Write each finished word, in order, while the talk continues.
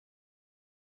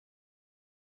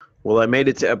Well, I made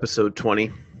it to episode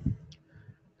 20,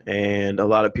 and a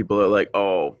lot of people are like,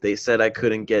 oh, they said I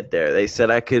couldn't get there. They said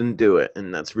I couldn't do it.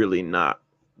 And that's really not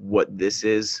what this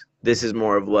is. This is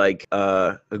more of like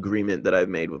a agreement that I've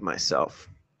made with myself,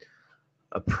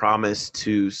 a promise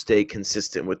to stay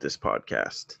consistent with this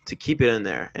podcast, to keep it in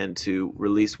there, and to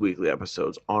release weekly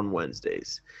episodes on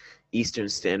Wednesdays, Eastern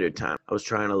Standard Time. I was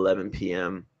trying 11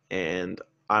 p.m., and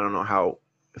I don't know how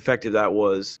effective that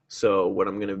was. So what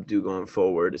I'm going to do going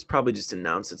forward is probably just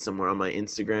announce it somewhere on my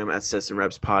Instagram at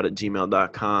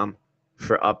setsandrepspod@gmail.com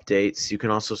for updates. You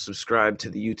can also subscribe to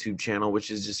the YouTube channel,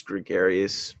 which is just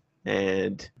Gregarious.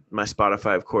 And my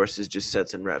Spotify, of course, is just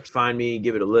Sets and Reps. Find me,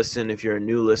 give it a listen. If you're a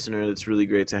new listener, it's really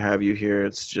great to have you here.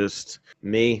 It's just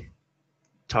me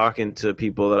talking to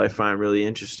people that I find really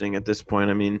interesting at this point.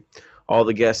 I mean, all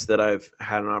the guests that I've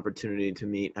had an opportunity to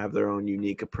meet have their own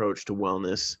unique approach to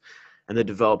wellness and the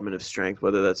development of strength,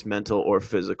 whether that's mental or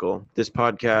physical. This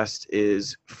podcast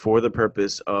is for the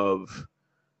purpose of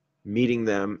meeting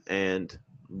them and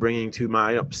bringing to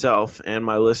myself and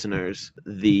my listeners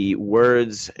the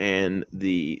words and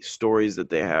the stories that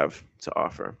they have to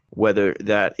offer, whether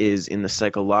that is in the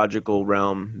psychological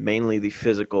realm, mainly the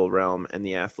physical realm, and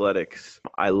the athletics.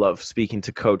 I love speaking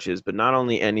to coaches, but not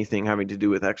only anything having to do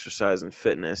with exercise and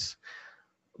fitness,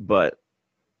 but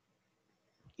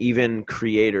even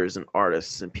creators and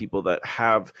artists and people that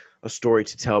have a story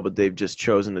to tell, but they've just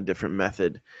chosen a different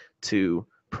method to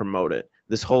promote it.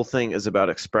 This whole thing is about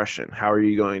expression. How are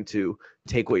you going to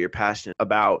take what you're passionate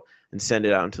about and send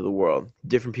it out into the world?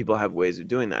 Different people have ways of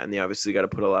doing that, and they obviously got to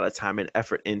put a lot of time and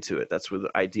effort into it. That's where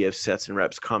the idea of sets and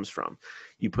reps comes from.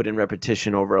 You put in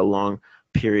repetition over a long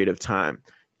period of time.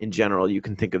 In general, you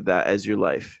can think of that as your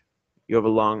life. You have a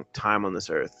long time on this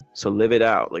earth, so live it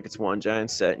out like it's one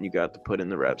giant set, and you got to put in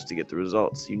the reps to get the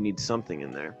results. You need something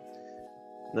in there.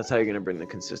 And that's how you're going to bring the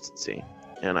consistency.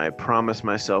 And I promise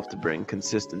myself to bring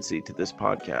consistency to this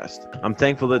podcast. I'm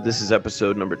thankful that this is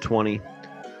episode number 20.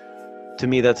 To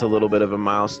me, that's a little bit of a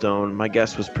milestone. My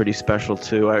guest was pretty special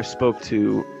too. I spoke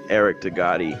to Eric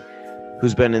Dagati,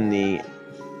 who's been in the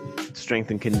strength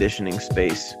and conditioning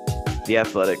space, the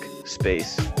athletic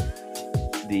space,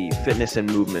 the fitness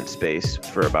and movement space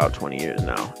for about 20 years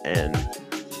now. And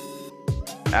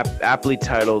aptly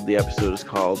titled, the episode is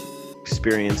called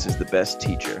Experience is the Best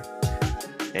Teacher.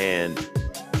 And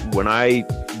when I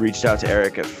reached out to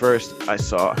Eric at first, I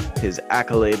saw his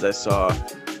accolades. I saw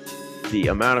the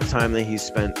amount of time that he's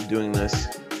spent doing this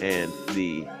and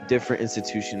the different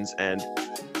institutions and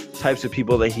types of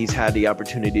people that he's had the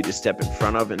opportunity to step in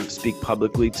front of and speak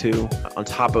publicly to, on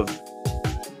top of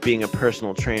being a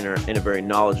personal trainer and a very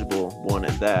knowledgeable one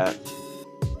at that.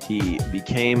 He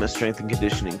became a strength and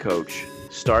conditioning coach,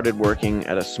 started working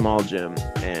at a small gym,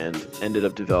 and ended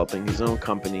up developing his own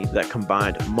company that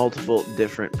combined multiple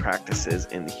different practices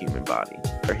in the human body.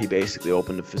 He basically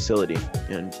opened a facility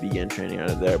and began training out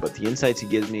of there. But the insights he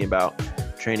gives me about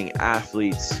training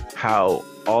athletes, how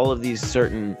all of these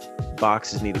certain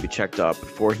boxes need to be checked up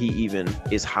before he even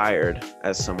is hired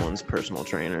as someone's personal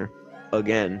trainer.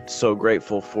 Again, so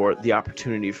grateful for the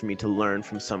opportunity for me to learn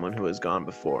from someone who has gone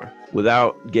before.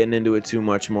 Without getting into it too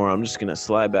much more, I'm just going to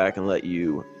slide back and let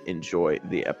you enjoy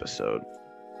the episode.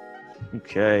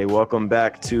 Okay, welcome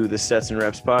back to the Sets and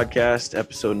Reps podcast,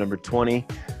 episode number 20.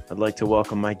 I'd like to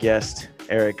welcome my guest,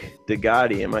 Eric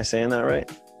Dagati. Am I saying that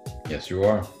right? Yes, you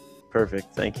are.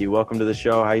 Perfect. Thank you. Welcome to the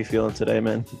show. How are you feeling today,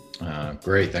 man?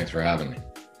 Great. Thanks for having me.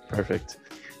 Perfect.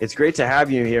 It's great to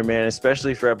have you here, man,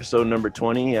 especially for episode number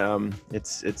 20.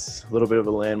 It's a little bit of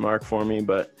a landmark for me,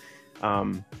 but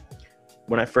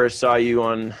when I first saw you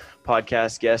on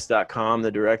podcastguest.com,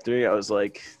 the directory, I was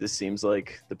like, this seems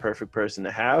like the perfect person to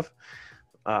have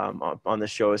on the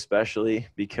show, especially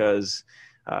because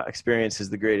experience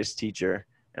is the greatest teacher,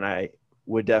 and I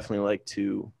would definitely like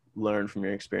to learn from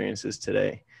your experiences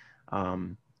today,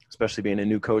 especially being a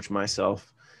new coach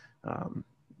myself.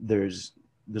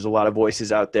 There's a lot of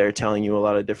voices out there telling you a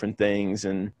lot of different things.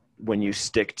 And when you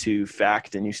stick to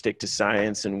fact and you stick to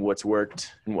science and what's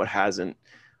worked and what hasn't,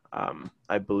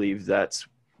 I believe that's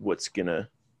what's going to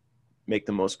make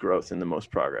the most growth and the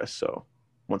most progress. So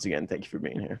once again, thank you for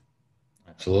being here.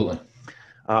 Absolutely.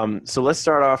 So let's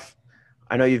start off.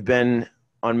 I know you've been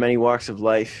on many walks of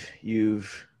life.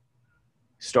 You've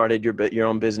started your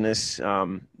own business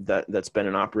that's been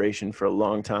in operation for a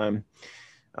long time.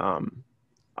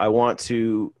 I want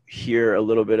to hear a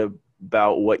little bit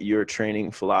about what your training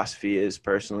philosophy is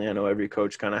personally. I know every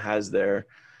coach kind of has their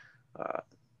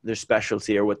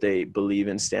specialty or what they believe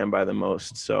in, stand by the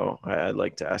most. So I'd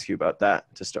like to ask you about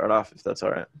that to start off, if that's all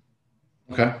right.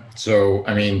 Okay. So,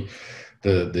 I mean,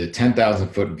 The 10,000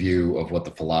 foot view of what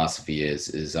the philosophy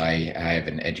is I have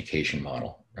an education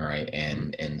model. All right.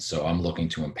 And so I'm looking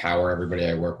to empower everybody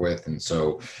I work with. And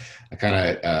so I kind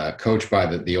of coach by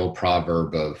the old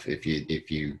proverb of if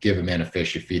you give a man a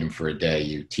fish, you feed him for a day,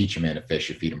 you teach a man a fish,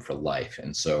 you feed him for life.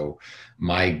 And so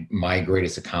my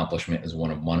greatest accomplishment is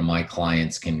one of my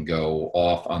clients can go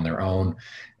off on their own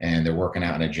and they're working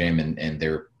out in a gym and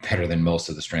they're better than most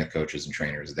of the strength coaches and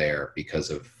trainers there because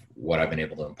of what I've been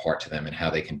able to impart to them and how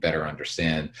they can better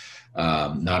understand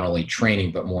not only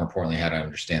training, but more importantly, how to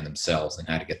understand themselves and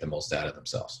how to get the most out of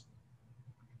themselves.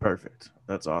 Perfect.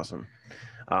 That's awesome.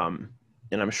 And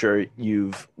I'm sure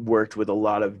you've worked with a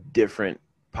lot of different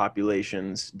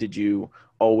populations. Did you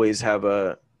always have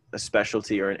a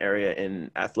specialty or an area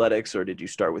in athletics, or did you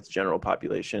start with general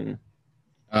population?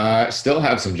 Still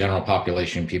have some general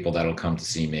population people that'll come to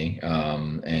see me.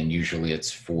 And usually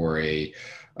it's for a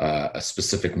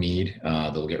specific need.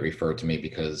 They'll get referred to me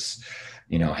because,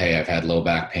 hey, I've had low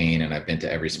back pain and I've been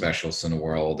to every specialist in the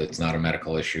world. It's not a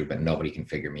medical issue, but nobody can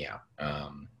figure me out.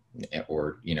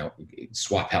 Or,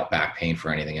 swap out back pain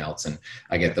for anything else. And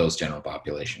I get those general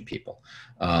population people.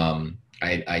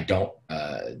 I don't,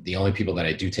 the only people that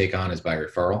I do take on is by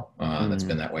referral. That's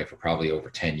been that way for probably over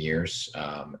 10 years.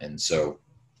 And so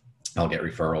I'll get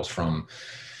referrals from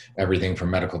everything from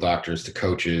medical doctors to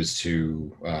coaches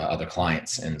to other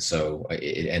clients. And so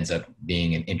it ends up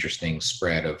being an interesting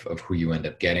spread of who you end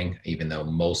up getting, even though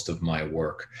most of my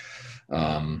work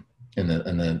in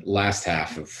the last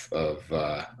half of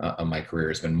my career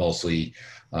has been mostly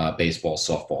baseball,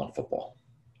 softball, and football.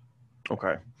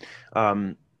 Okay.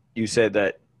 You said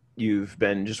that you've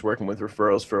been just working with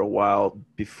referrals for a while.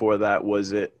 Before that,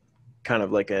 was it kind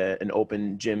of like an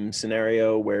open gym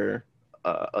scenario where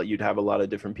you'd have a lot of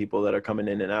different people that are coming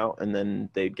in and out and then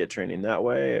they'd get training that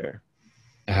way? Or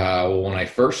well, when I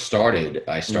first started,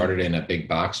 I started in a big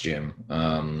box gym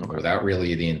without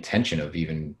really the intention of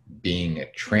even being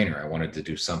a trainer. I wanted to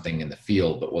do something in the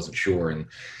field, but wasn't sure. And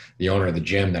the owner of the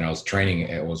gym that I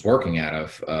was working out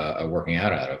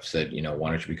of said, why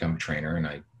don't you become a trainer? And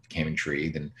I became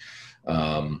intrigued and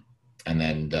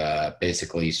then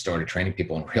basically started training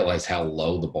people and realized how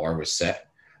low the bar was set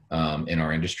in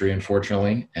our industry,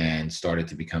 unfortunately, and started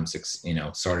to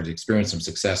experience some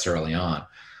success early on.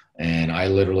 And I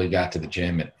literally got to the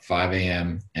gym at 5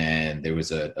 a.m. and there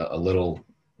was a little,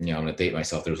 I'm going to date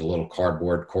myself. There was a little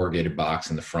cardboard corrugated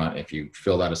box in the front. If you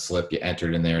filled out a slip, you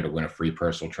entered in there to win a free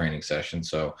personal training session.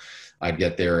 So I'd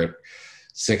get there at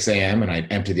 6 a.m. and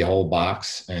I'd empty the whole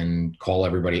box and call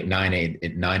everybody at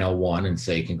 9:01 and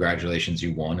say, congratulations,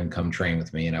 you won, and come train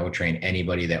with me. And I would train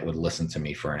anybody that would listen to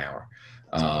me for an hour.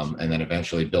 And then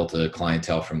eventually built a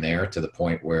clientele from there to the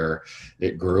point where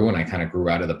it grew, and I kind of grew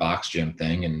out of the box gym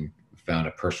thing and found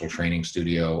a personal training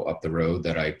studio up the road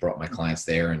that I brought my clients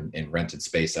there and rented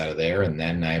space out of there. And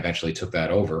then I eventually took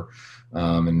that over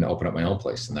and opened up my own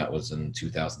place. And that was in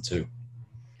 2002.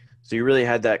 So you really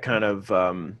had that kind of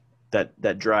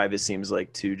that drive, it seems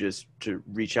like, to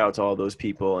reach out to all those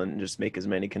people and just make as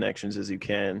many connections as you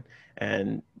can.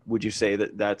 And would you say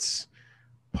that that's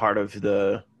part of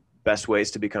the best ways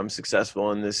to become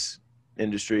successful in this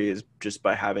industry, is just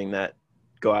by having that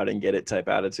go out and get it type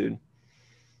attitude?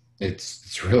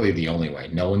 It's really the only way.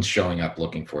 No one's showing up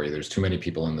looking for you. There's too many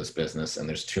people in this business, and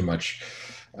there's too much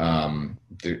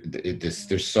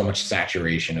there's so much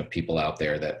saturation of people out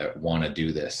there that want to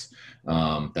do this,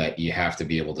 that you have to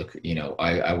be able to,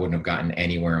 I wouldn't have gotten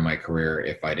anywhere in my career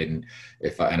and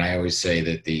I always say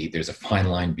that there's a fine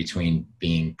line between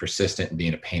being persistent and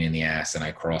being a pain in the ass, and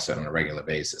I cross it on a regular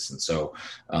basis. And so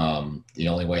the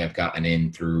only way I've gotten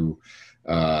in through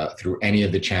any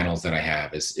of the channels that I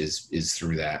have is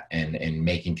through that and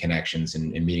making connections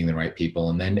and meeting the right people,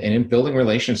 and in building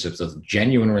relationships, those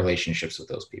genuine relationships with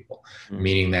those people.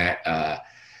 Meaning that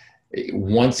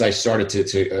once I started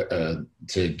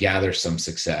to gather some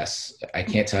success, I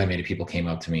can't tell you how many people came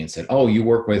up to me and said, "Oh, you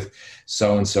work with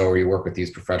so-and-so, or you work with these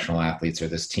professional athletes or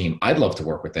this team. I'd love to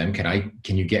work with them.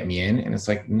 Can you get me in?" And it's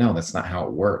like, no, that's not how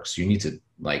it works. We need to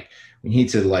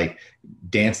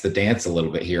dance the dance a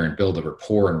little bit here and build a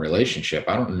rapport and relationship.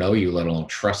 I don't know you, let alone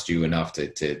trust you enough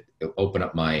to open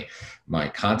up my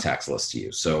contacts list to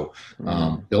you. So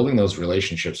building those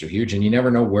relationships are huge, and you never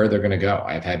know where they're going to go.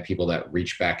 I've had people that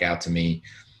reach back out to me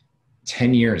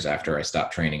 10 years after I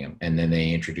stopped training them, and then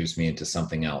they introduce me into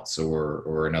something else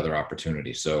or another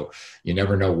opportunity. So you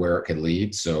never know where it could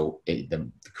lead. So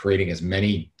creating as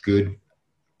many good,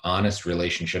 honest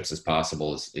relationships as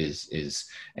possible is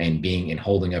and being and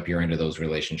holding up your end of those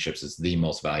relationships is the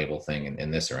most valuable thing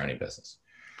in this or any business.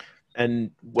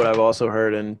 And what I've also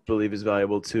heard and believe is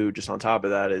valuable too, just on top of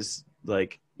that, is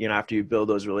after you build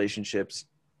those relationships,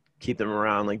 keep them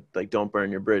around, like don't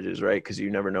burn your bridges, right? Because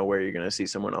you never know where you're going to see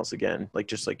someone else again. Like,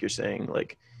 just like you're saying,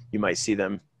 like you might see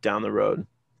them down the road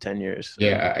 10 years.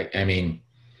 Yeah. I mean,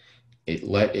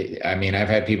 I've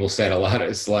had people set a lot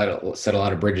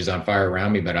of bridges on fire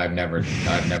around me, but I've never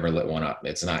lit one up.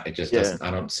 It just doesn't,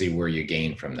 I don't see where you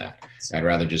gain from that. I'd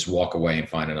rather just walk away and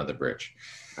find another bridge.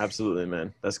 Absolutely,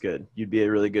 man. That's good. You'd be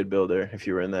a really good builder if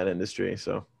you were in that industry.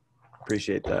 So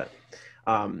appreciate that.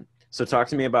 So talk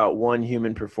to me about One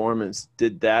Human Performance.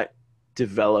 Did that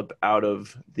develop out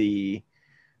of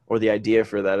or the idea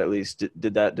for that, at least,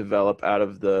 did that develop out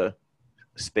of the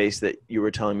space that you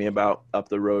were telling me about up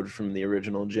the road from the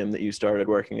original gym that you started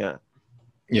working at?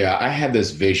 Yeah, I had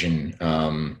this vision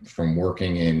from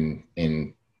working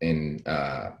in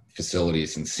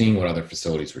facilities and seeing what other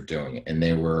facilities were doing, and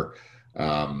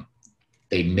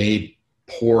they made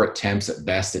poor attempts at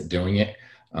best at doing it,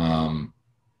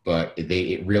 but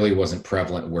it really wasn't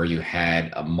prevalent where you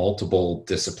had multiple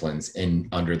disciplines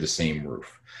under the same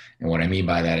roof. And what I mean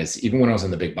by that is, even when I was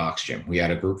in the big box gym, we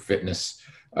had a group fitness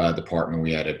department,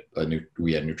 we had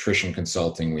we had nutrition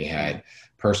consulting, we had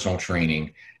personal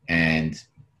training, and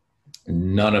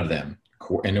none of them,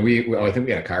 and I think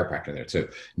we had a chiropractor there too.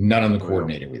 None of them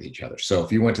coordinated with each other. So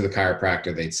if you went to the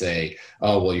chiropractor, they'd say,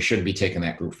 "Oh, well, you shouldn't be taking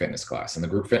that group fitness class." And the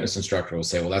group fitness instructor will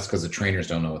say, "Well, that's because the trainers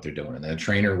don't know what they're doing." And the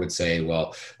trainer would say,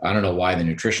 "Well, I don't know why the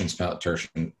nutrition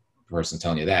person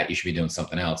telling you that. You should be doing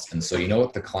something else." And so, you know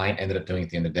what the client ended up doing at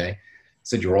the end of the day?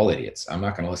 Said, "You're all idiots. I'm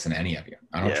not going to listen to any of you.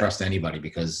 I don't trust anybody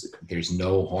because there's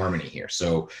no harmony here."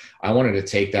 So I wanted to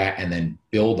take that and then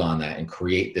build on that and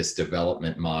create this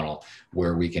development model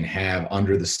where we can have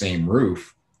under the same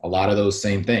roof a lot of those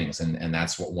same things. And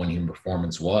that's what One Human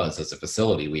Performance was as a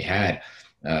facility. We had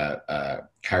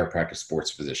chiropractic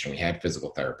sports physician, we had physical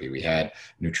therapy, we had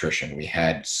nutrition, we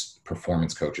had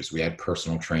performance coaches, we had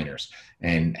personal trainers,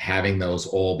 and having those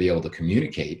all be able to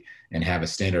communicate and have a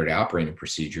standard operating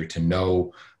procedure to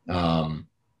know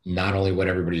not only what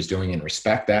everybody's doing and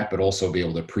respect that, but also be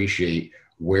able to appreciate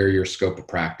where your scope of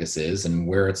practice is and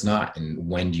where it's not, and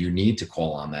when do you need to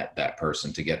call on that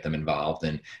person to get them involved,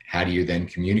 and how do you then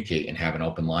communicate and have an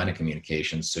open line of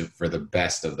communication for the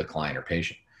best of the client or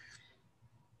patient.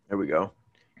 There we go.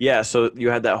 Yeah, so you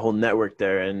had that whole network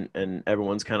there, and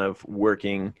everyone's kind of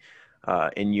working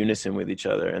in unison with each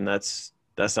other, and that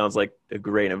sounds like a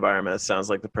great environment. That sounds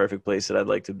like the perfect place that I'd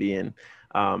like to be in.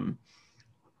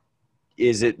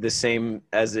 Is it the same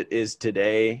as it is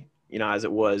today, as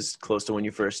it was close to when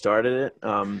you first started it?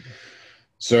 And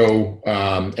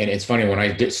it's funny, when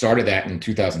I started that in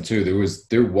 2002,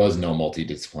 there was no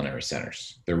multidisciplinary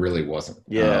centers. There really wasn't.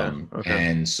 Yeah. Okay.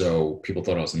 And so people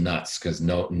thought I was nuts because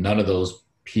none of those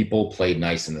people played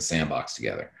nice in the sandbox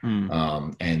together.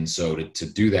 And so to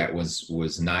do that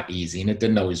was not easy, and it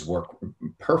didn't always work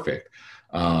perfect.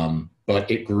 But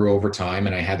it grew over time,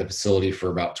 and I had the facility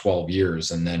for about 12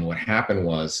 years. And then what happened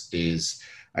is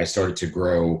I started to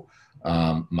grow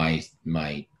my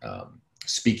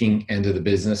speaking end of the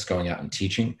business, going out and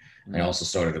teaching. I also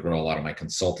started to grow a lot of my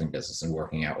consulting business and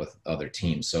working out with other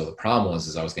teams. So the problem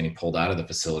was I was getting pulled out of the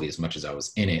facility as much as I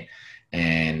was in it.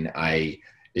 And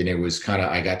it was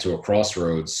I got to a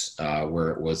crossroads where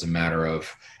it was a matter of,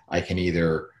 I can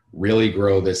either really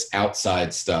grow this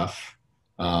outside stuff,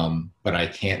 but I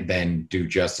can't then do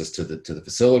justice to the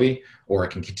facility, or I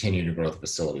can continue to grow the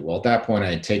facility. Well, at that point,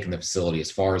 I had taken the facility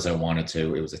as far as I wanted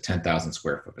to. It was a 10,000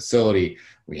 square foot facility.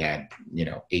 We had,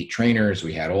 8 trainers.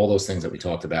 We had all those things that we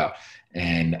talked about.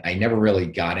 And I never really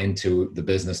got into the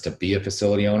business to be a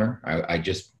facility owner. I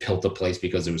just built a place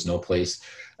because there was no place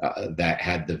that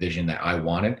had the vision that I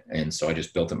wanted. And so I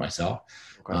just built it myself.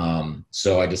 Okay.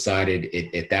 So I decided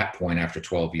at that point, after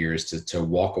 12 years, to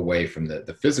walk away from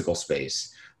the physical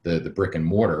space, the brick and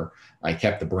mortar. I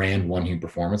kept the brand One Human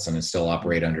Performance, and I still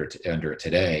operate under it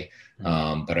today.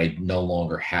 But I no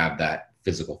longer have that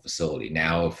physical facility.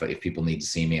 Now, if people need to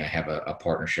see me, I have a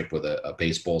partnership with a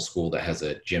baseball school that has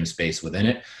a gym space within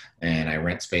it, and I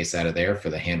rent space out of there for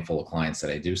the handful of clients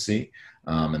that I do see.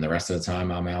 And the rest of the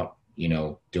time I'm out,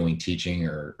 doing teaching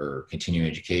or continuing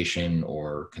education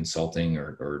or consulting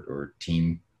or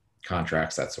team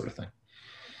contracts, that sort of thing.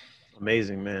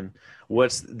 Amazing, man.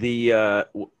 What's the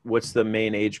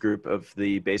main age group of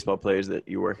the baseball players that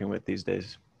you're working with these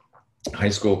days? High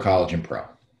school, college, and pro.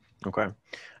 Okay.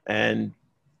 And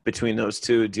between those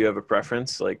two, do you have a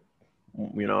preference? Like,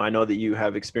 I know that you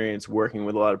have experience working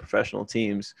with a lot of professional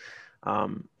teams.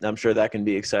 I'm sure that can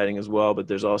be exciting as well, but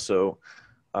there's also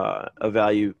a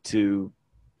value to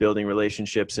building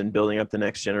relationships and building up the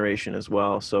next generation as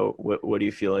well. So what do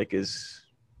you feel like is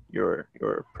your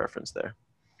preference there?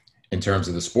 In terms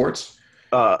of the sports?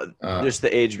 Uh, Just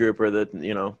the age group or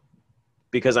the,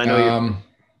 because I know you're. um,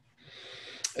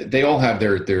 they all have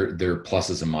their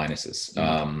pluses and minuses.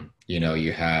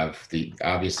 You have the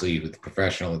obviously with the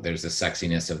professional, there's the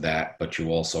sexiness of that, but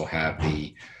you also have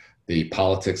the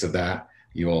politics of that.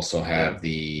 You also Yeah. have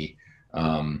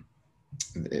um,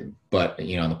 but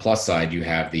on the plus side, you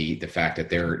have the fact that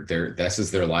they're this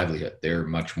is their livelihood. They're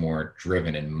much more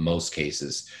driven in most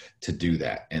cases to do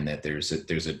that, and that there's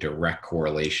a direct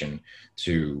correlation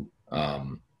to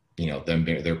them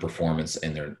their performance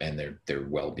and their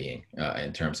well-being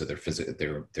in terms of their physical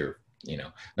their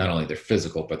not only their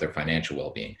physical but their financial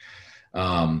well-being.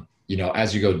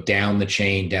 As you go down the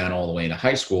chain, down all the way into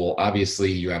high school,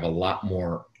 obviously you have a lot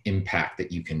more impact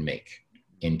that you can make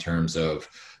in terms of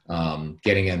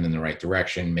getting them in the right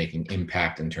direction, making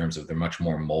impact in terms of they're much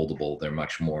more moldable. They're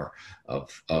much more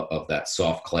of that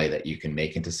soft clay that you can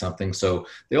make into something. So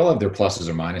they all have their pluses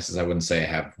or minuses. I wouldn't say I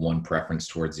have one preference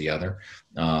towards the other.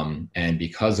 And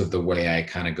because of the way I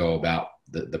kind of go about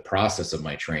the process of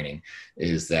my training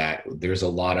is that there's a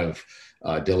lot of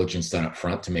diligence done up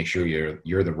front to make sure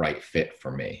you're the right fit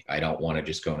for me. I don't want to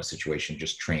just go in a situation,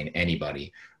 just train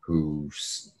anybody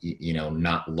who's,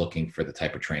 not looking for the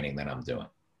type of training that I'm doing.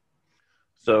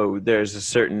 So there's a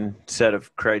certain set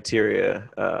of criteria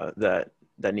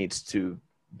that needs to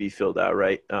be filled out,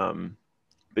 right?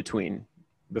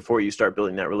 Before you start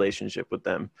building that relationship with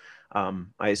them.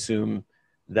 I assume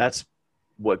that's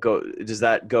does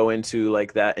that go into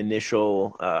like that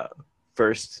initial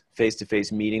first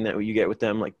face-to-face meeting that you get with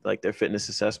them, like their fitness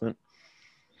assessment?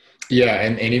 Yeah,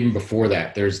 and even before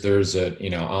that, there's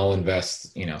I'll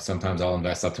invest, sometimes I'll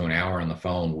invest up to an hour on the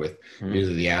phone with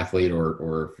either the athlete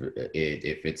or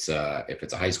if it's a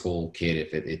high school kid,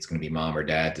 if it's going to be mom or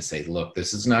dad, to say, look,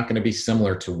 this is not going to be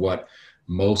similar to what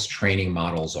most training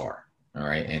models are. All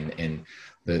right, and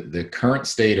the current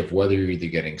state of whether you're either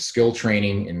getting skill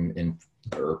training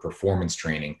or performance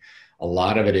training, a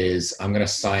lot of it is I'm going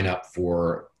to sign up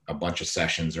for a bunch of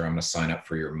sessions, or I'm going to sign up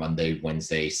for your Monday,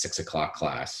 Wednesday, 6:00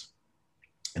 class.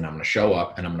 And I'm going to show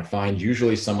up and I'm going to find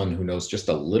usually someone who knows just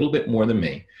a little bit more than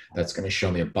me that's going to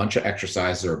show me a bunch of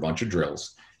exercises or a bunch of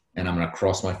drills. And I'm going to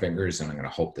cross my fingers and I'm going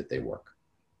to hope that they work.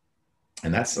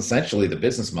 And that's essentially the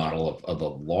business model of a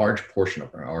large portion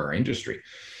of our industry.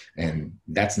 And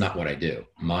that's not what I do.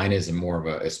 Mine is more of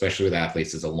especially with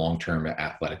athletes, is a long-term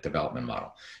athletic development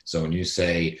model. So when you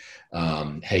say,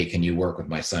 hey, can you work with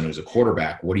my son who's a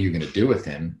quarterback? What are you going to do with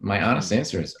him? My honest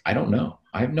answer is, I don't know.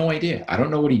 I have no idea. I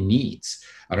don't know what he needs.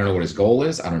 I don't know what his goal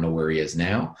is. I don't know where he is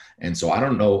now. And so I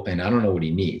don't know what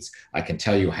he needs. I can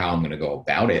tell you how I'm going to go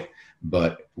about it,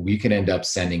 but we could end up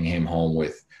sending him home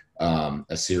with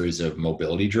a series of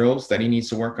mobility drills that he needs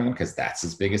to work on, because that's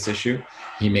his biggest issue.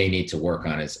 He may need to work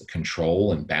on his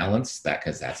control and balance,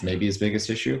 because that's maybe his biggest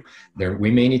issue.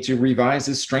 We may need to revise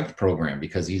his strength program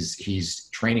because he's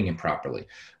training improperly.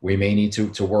 We may need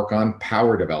to work on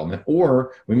power development,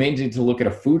 or we may need to look at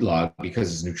a food log because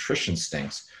his nutrition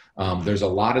stinks. There's a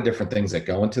lot of different things that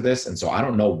go into this. And so I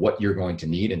don't know what you're going to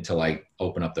need until I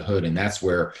open up the hood. And that's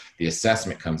where the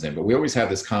assessment comes in. But we always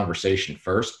have this conversation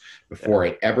first before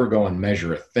I ever go and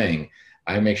measure a thing.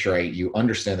 I make sure you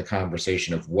understand the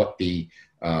conversation of what the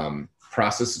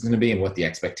process is going to be and what the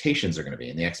expectations are going to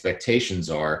be. And the expectations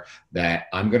are that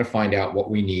I'm going to find out what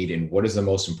we need and what is the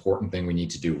most important thing we need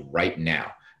to do right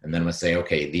now. And then I'm going to say,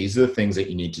 okay, these are the things that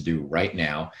you need to do right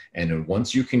now. And then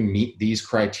once you can meet these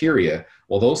criteria,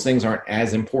 well, those things aren't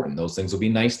as important. Those things will be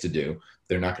nice to do.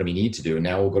 They're not going to be need to do. And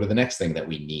now we'll go to the next thing that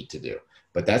we need to do.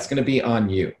 But that's going to be on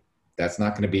you. That's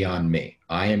not going to be on me.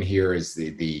 I am here as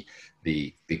the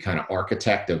kind of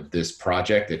architect of this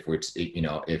project. If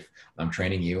I'm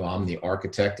training you, I'm the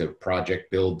architect of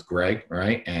Project Build Greg,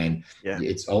 right? And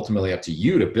It's ultimately up to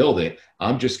you to build it.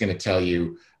 I'm just going to tell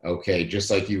you, okay,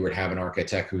 just like you would have an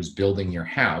architect who's building your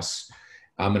house,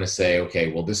 I'm going to say,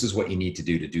 okay, well, this is what you need to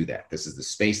do that. This is the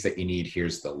space that you need.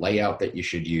 Here's the layout that you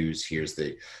should use. Here's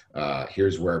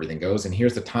where everything goes. And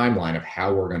here's the timeline of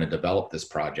how we're going to develop this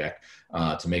project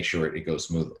to make sure it goes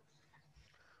smoothly.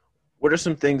 What are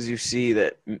some things you see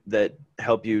that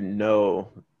help you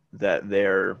know that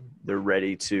they're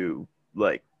ready to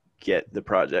like get the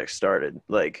project started?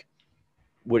 Like,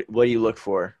 what do you look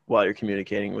for while you're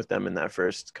communicating with them in that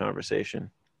first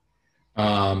conversation?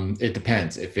 It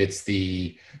depends. If it's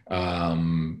the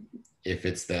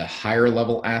higher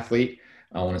level athlete,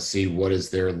 I want to see what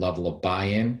is their level of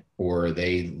buy-in, or are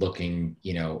they looking,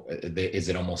 is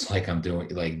it almost like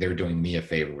they're doing me a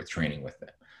favor with training them,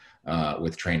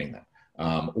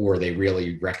 or they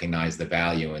really recognize the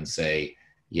value and say,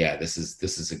 yeah, this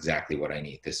is exactly what I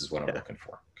need. This is what I'm looking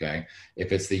for. Okay.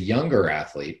 If it's the younger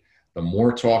athlete, The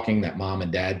more talking that mom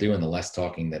and dad do and the less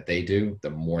talking that they do, the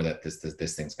more that this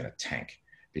thing's going to tank,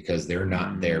 because they're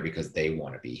not there because they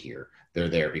want to be here. They're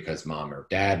there because mom or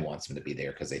dad wants them to be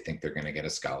there because they think they're going to get a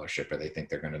scholarship, or they think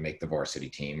they're going to make the varsity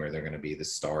team, or they're going to be the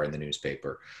star in the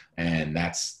newspaper. And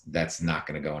that's not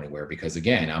going to go anywhere, because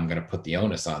again, I'm going to put the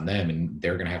onus on them, and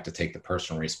they're going to have to take the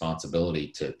personal responsibility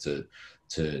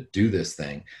to do this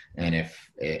thing. And if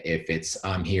it's,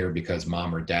 I'm here because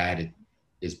mom or dad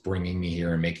is bringing me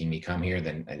here and making me come here,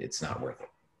 then it's not worth it.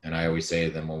 And I always say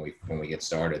to them when we get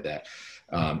started that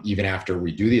even after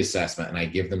we do the assessment and I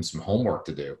give them some homework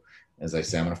to do, as I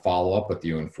say, I'm going to follow up with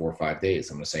you in 4 or 5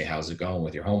 days. I'm going to say, how's it going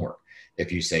with your homework?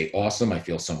 If you say, awesome, I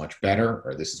feel so much better,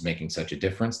 or this is making such a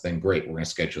difference, then great, we're going to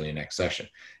schedule your next session.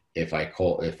 If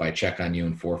I check on you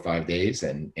in 4 or 5 days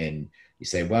and you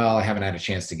say, well, I haven't had a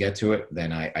chance to get to it,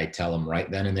 then I tell them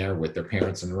right then and there with their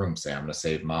parents in the room, say, I'm going to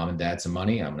save mom and dad some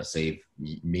money. I'm going to save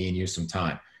me and you some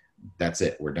time. That's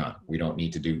it. We're done. We don't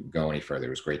need to go any further.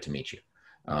 It was great to meet you.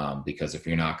 Because if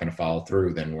you're not going to follow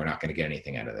through, then we're not going to get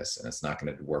anything out of this, and it's not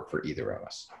going to work for either of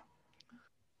us.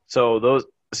 So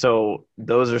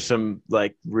those are some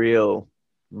like real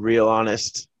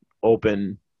honest,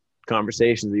 open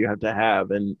conversations that you have to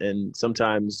have. And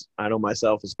sometimes, I know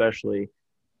myself especially,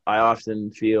 I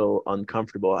often feel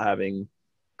uncomfortable having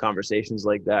conversations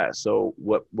like that. So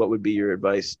what would be your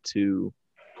advice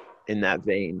in that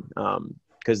vein?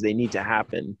 Because they need to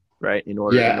happen, right? In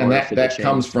order for the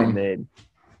change to be made.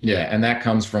 Yeah, and that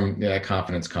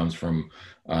confidence comes from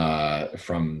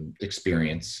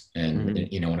experience. And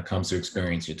when it comes to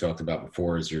experience, you talked about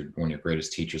before, is one of your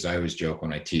greatest teachers. I always joke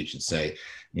when I teach and say,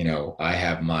 I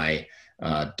have my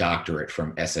doctorate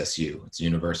from SSU. It's the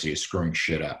University of Screwing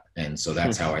Shit Up. And so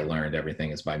that's how I learned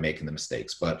everything, is by making the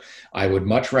mistakes. But I would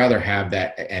much rather have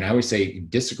that. And I always say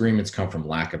disagreements come from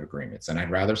lack of agreements. And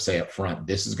I'd rather say up front,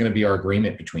 this is going to be our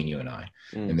agreement between you and I.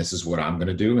 And this is what I'm going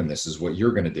to do. And this is what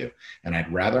you're going to do. And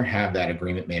I'd rather have that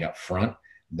agreement made up front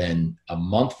than a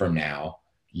month from now,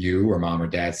 you or mom or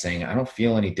dad saying, I don't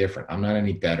feel any different. I'm not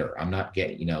any better. I'm not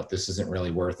getting, this isn't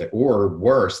really worth it. Or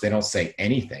worse, they don't say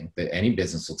anything. That any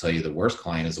business will tell you the worst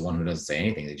client is the one who doesn't say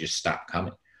anything. They just stop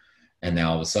coming. And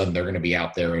now all of a sudden they're going to be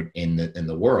out there in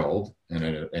the world,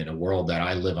 in a world that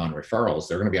I live on referrals.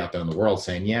 They're going to be out there in the world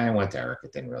saying, yeah, I went to Eric.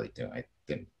 It didn't really do. I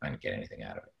didn't get anything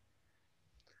out of it.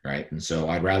 Right. And so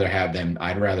I'd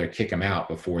rather kick them out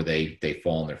before they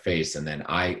fall on their face. And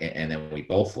then we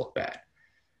both look bad.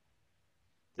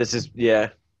 This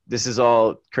is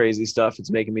all crazy stuff.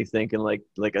 It's making me think and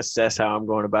like assess how I'm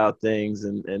going about things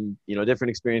and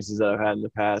different experiences that I've had in the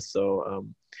past. So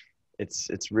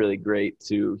it's really great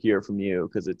to hear from you,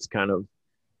 because it's kind of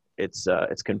it's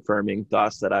confirming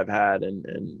thoughts that I've had,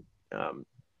 and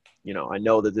I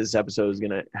know that this episode is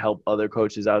going to help other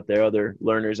coaches out there, other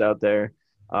learners out there,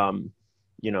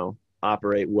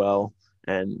 operate well,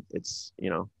 and it's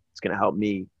going to help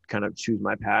me kind of choose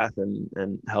my path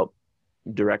and help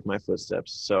direct my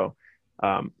footsteps. So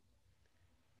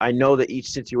I know that each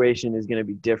situation is going to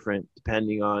be different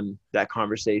depending on that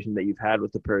conversation that you've had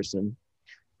with the person,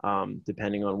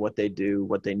 depending on what they do,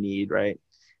 what they need, right?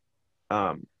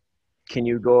 Can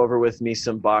you go over with me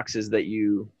some boxes that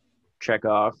you check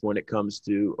off when it comes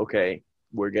to, okay,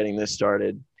 we're getting this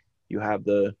started. You have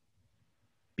the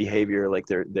behavior, like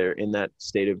they're in that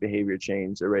state of behavior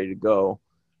change, they're ready to go.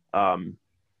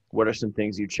 What are some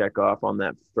things you check off on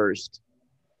that first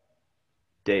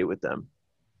day with them?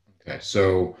 Okay,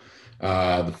 so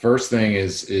the first thing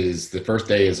is the first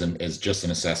day is just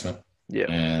an assessment. Yeah.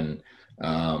 And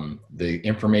the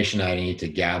information I need to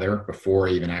gather before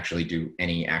I even actually do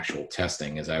any actual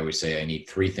testing, as I always say, I need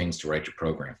 3 things to write your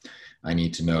program. I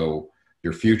need to know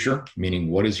your future,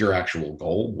 meaning what is your actual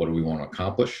goal? What do we want to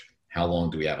accomplish? How long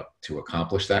do we have to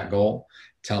accomplish that goal?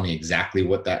 Tell me exactly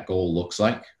what that goal looks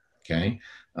like. Okay.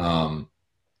 And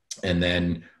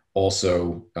then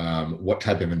also, what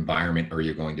type of environment are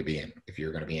you going to be in? If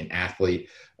you're going to be an athlete,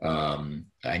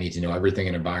 I need to know everything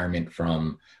in environment,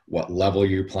 from what level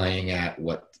you're playing at,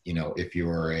 if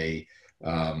you're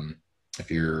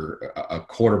a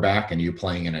quarterback and you're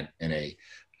playing in a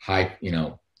high,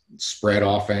 spread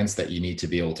offense that you need to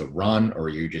be able to run, or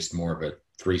you're just more of a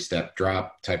 3-step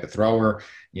drop type of thrower,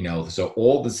 so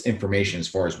all this information as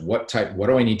far as what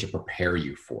do I need to prepare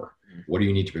you for? What do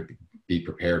you need to be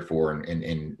prepared for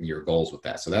in your goals with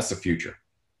that? So that's the future.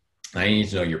 I need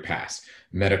to know your past,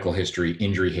 medical history,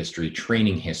 injury history,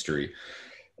 training history,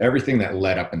 everything that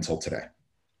led up until today.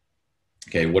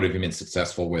 Okay. What have you been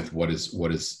successful with? What has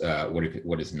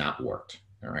not worked?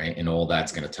 All right. And all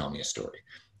that's going to tell me a story.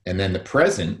 And then the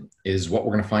present is what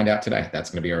we're going to find out today.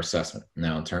 That's going to be our assessment.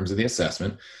 Now, in terms of the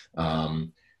assessment,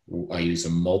 I use a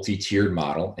multi-tiered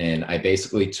model, and I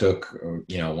basically took,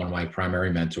 one of my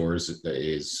primary mentors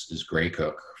is Gray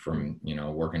Cook from,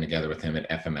 working together with him at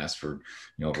FMS for,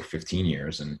 over 15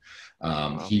 years. And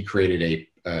Wow. he created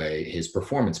his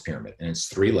performance pyramid, and it's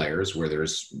 3 layers where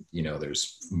there's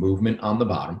movement on the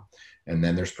bottom, and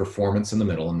then there's performance in the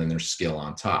middle, and then there's skill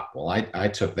on top. Well, I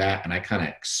took that and I kind of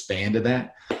expanded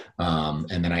that.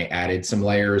 And then I added some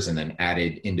layers and then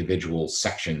added individual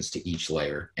sections to each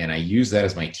layer. And I use that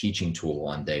as my teaching tool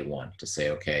on day one to say,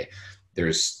 okay,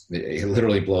 it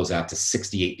literally blows out to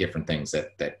 68 different things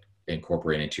that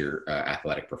incorporate into your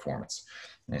athletic performance.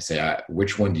 And I say,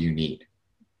 which one do you need?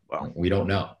 Well, we don't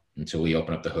know until we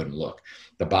open up the hood and look.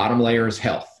 The bottom layer is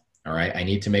health. All right. I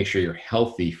need to make sure you're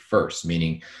healthy first,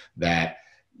 meaning that,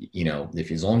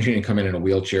 as long as you didn't come in a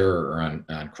wheelchair or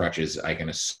on crutches, I can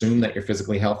assume that you're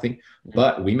physically healthy,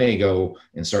 but we may go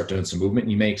and start doing some movement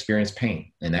and you may experience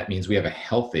pain. And that means we have a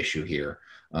health issue here.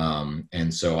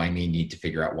 And so I may need to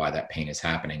figure out why that pain is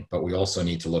happening, but we also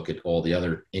need to look at all the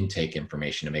other intake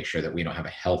information to make sure that we don't have a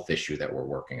health issue that we're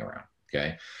working around.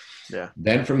 Okay. Yeah.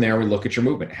 Then from there, we look at your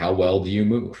movement. How well do you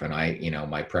move? And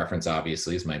my preference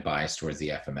obviously is my bias towards the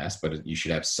FMS, but you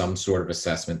should have some sort of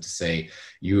assessment to say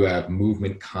you have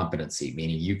movement competency,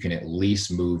 meaning you can at least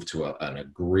move to an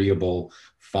agreeable,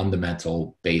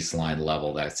 fundamental baseline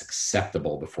level that's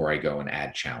acceptable before I go and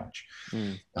add challenge.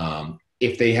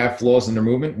 If they have flaws in their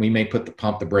movement, we may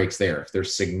pump the brakes there. If they're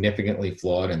significantly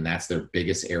flawed and that's their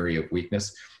biggest area of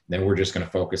weakness, then we're just going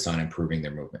to focus on improving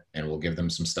their movement, and we'll give them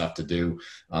some stuff to do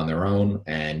on their own.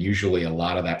 And usually a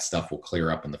lot of that stuff will clear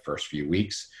up in the first few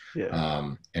weeks.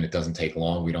 Yeah. And it doesn't take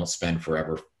long. We don't spend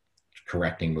forever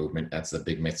correcting movement. That's the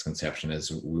big misconception,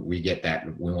 is we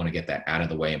want to get that out of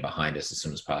the way and behind us as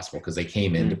soon as possible, because they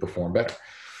came in to perform better.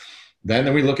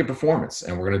 Then we look at performance,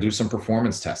 and we're going to do some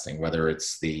performance testing, whether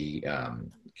it's the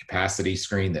capacity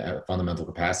screen, the fundamental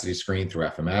capacity screen through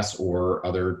FMS, or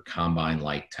other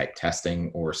combine-like type testing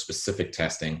or specific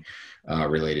testing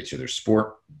related to their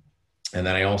sport. And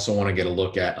then I also want to get a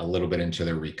look at a little bit into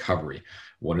their recovery.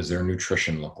 What does their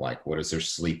nutrition look like? What does their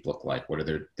sleep look like? What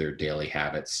do their daily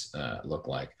habits look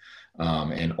like?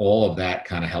 And all of that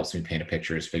kind of helps me paint a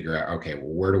picture, is figure out, okay,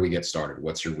 well, where do we get started?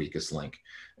 What's your weakest link?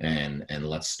 And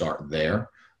let's start there,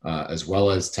 as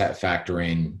well as factor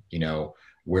in,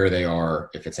 where they are,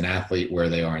 if it's an athlete, where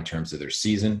they are in terms of their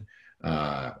season.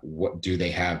 What do they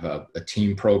have a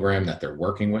team program that they're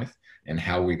working with, and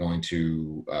how are we going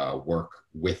to work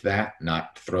with that,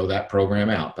 not throw that program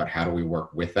out, but how do we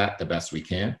work with that the best we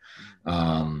can?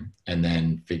 And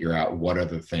then figure out what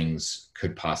other things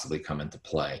could possibly come into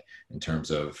play in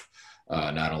terms of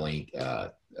not only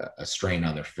a strain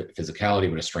on their physicality,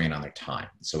 but a strain on their time.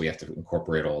 So we have to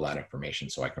incorporate all that information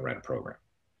so I can write a program.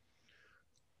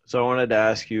 So I wanted to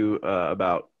ask you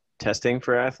about testing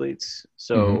for athletes.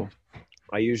 So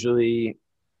I usually,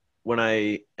 when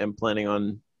I am planning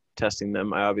on testing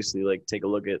them, I obviously take a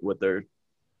look at what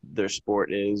their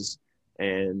sport is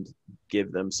and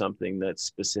give them something that's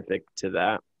specific to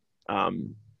that.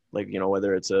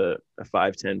 Whether it's a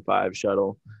 5-10-5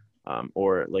 shuttle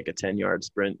or like a 10-yard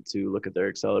sprint to look at their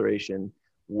acceleration.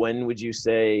 When would you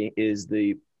say is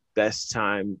the best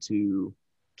time to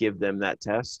give them that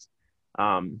test?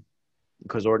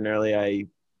 Because ordinarily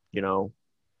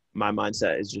my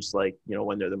mindset is just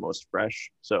when they're the most fresh.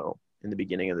 So in the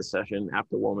beginning of the session,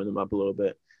 after warming them up a little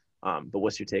bit. But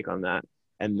what's your take on that?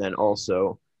 And then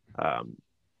also,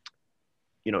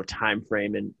 time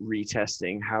frame and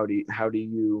retesting. How do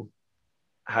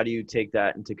you take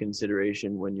that into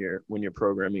consideration when you're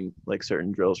programming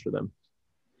certain drills for them?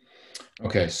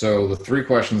 Okay, so the 3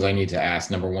 questions I need to ask.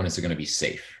 Number 1, is it going to be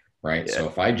safe, right? Yeah. So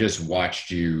if I just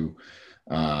watched you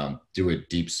do a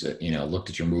deep, looked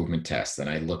at your movement test, and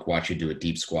I watch you do a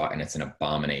deep squat and it's an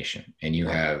abomination, and you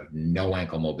have no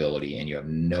ankle mobility and you have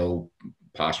no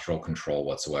postural control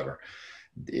whatsoever,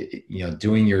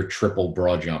 doing your triple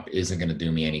broad jump isn't going to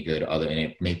do me any good, and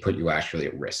it may put you actually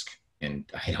at risk. And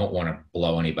I don't want to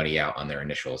blow anybody out on their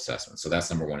initial assessment. So that's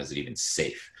number 1, is it even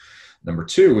safe? Number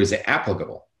 2, is it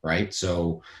applicable, right?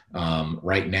 So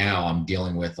right now I'm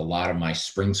dealing with a lot of my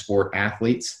spring sport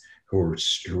athletes who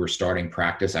are starting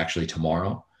practice actually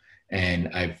tomorrow. And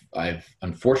I've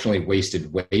unfortunately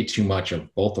wasted way too much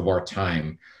of both of our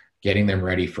time getting them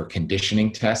ready for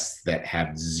conditioning tests that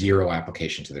have 0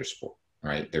 application to their sport,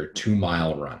 right? They're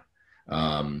 2-mile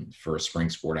run for a spring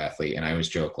sport athlete. And I always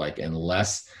joke,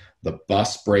 unless the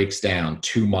bus breaks down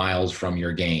 2 miles from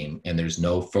your game and there's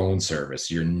no phone service,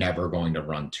 you're never going to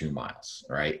run 2 miles,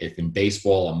 right? If in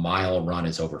baseball, a mile run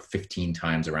is over 15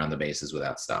 times around the bases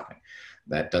without stopping.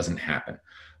 That doesn't happen.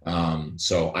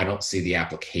 So I don't see the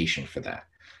application for that.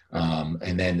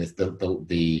 And then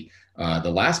the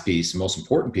last piece, most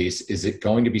important piece, is it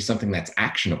going to be something that's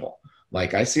actionable?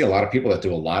 Like I see a lot of people that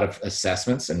do a lot of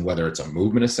assessments, and whether it's a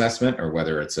movement assessment or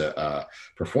whether it's a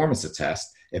performance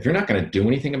test, if you're not going to do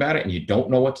anything about it and you don't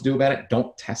know what to do about it,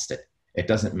 don't test it. It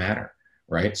doesn't matter,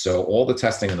 right? So all the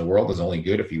testing in the world is only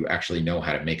good if you actually know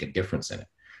how to make a difference in it.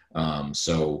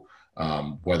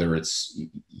 Whether it's,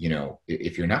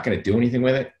 if you're not going to do anything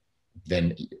with it,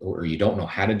 then, or you don't know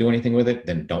how to do anything with it,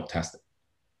 then don't test it.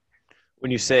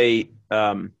 When you say,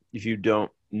 if you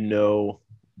don't know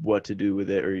what to do with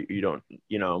it, or you don't,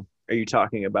 are you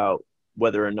talking about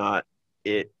whether or not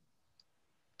it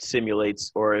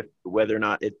simulates, or whether or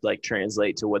not it like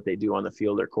translates to what they do on the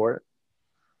field or court?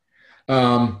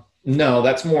 No,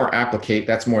 that's more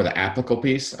the applicable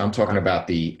piece. I'm talking about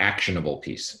the actionable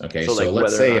piece. Okay. So like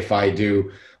let's say if I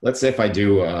do,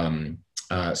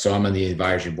 so I'm on the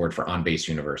advisory board for On Base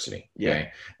University. Okay. Yeah.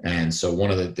 And so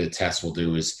one of the tests we'll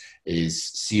do is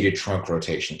seated trunk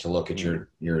rotation to look at your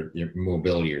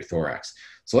mobility, your thorax.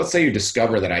 So let's say you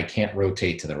discover that I can't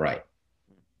rotate to the right.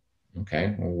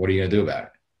 Okay. Well, what are you going to do about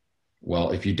it?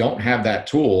 Well, if you don't have that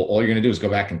tool, all you're going to do is go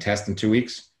back and test in 2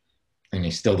 weeks, and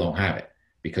you still don't have it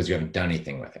because you haven't done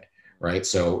anything with it. Right.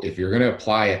 So if you're going to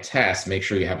apply a test, make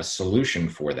sure you have a solution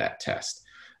for that test.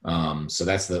 So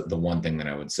that's the one thing that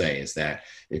I would say is that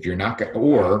if you're not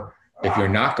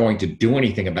going to do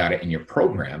anything about it in your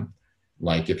program,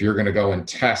 like if you're going to go and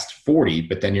test 40,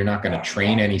 but then you're not going to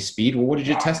train any speed, well, what did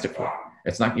you test it for?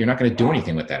 You're not going to do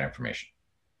anything with that information.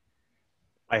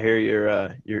 I hear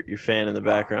your fan in the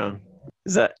background.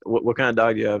 Is that what kind of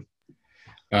dog do you have?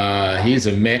 He's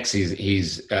a mix.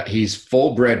 He's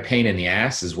full bred pain in the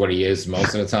ass is what he is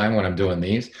most of the time when I'm doing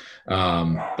these.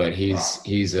 But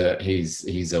he's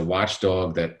a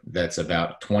watchdog that's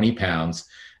about 20 pounds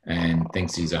and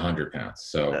thinks he's 100 pounds.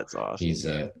 So that's awesome. He's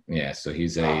a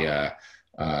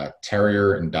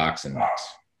terrier and dachshund mix.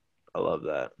 I love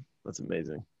that. That's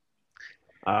amazing.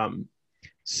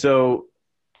 So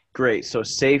great. So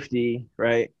safety,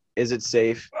 right? Is it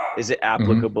safe? Is it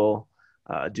applicable?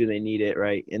 Mm-hmm. Do they need it,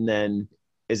 right? And then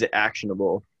is it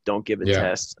actionable? Don't give a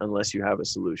test unless you have a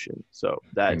solution. So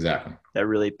that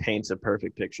really paints a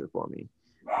perfect picture for me.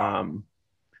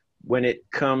 When it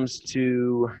comes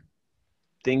to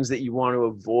things that you want to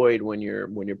avoid when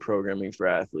you're programming for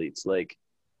athletes, like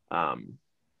I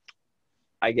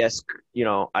guess,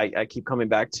 I keep coming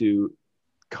back to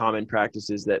common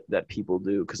practices that people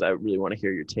do, because I really want to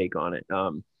hear your take on it.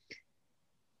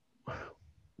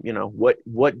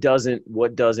 What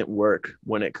doesn't work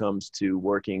when it comes to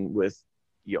working with,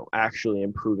 actually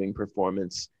improving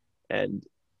performance and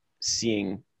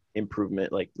seeing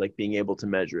improvement, like being able to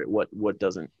measure it? What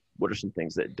are some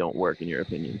things that don't work in your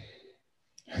opinion?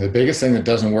 The biggest thing that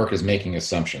doesn't work is making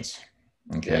assumptions.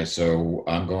 Okay. So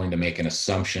I'm going to make an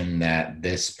assumption that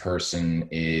this person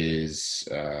is,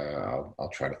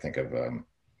 I'll try to think of,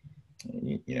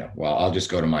 I'll just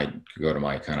go to my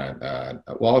kind of,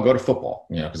 I'll go to football,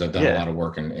 because I've done a lot of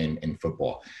work in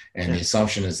football. And the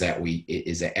assumption is that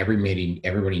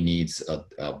everybody needs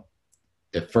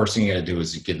the first thing you got to do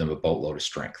is give them a boatload of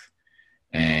strength.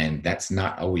 And that's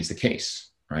not always the case,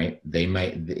 right? They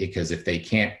might, because if they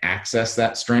can't access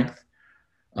that strength,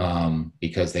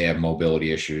 because they have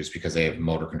mobility issues, because they have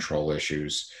motor control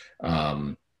issues,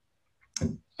 or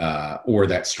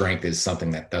that strength is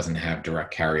something that doesn't have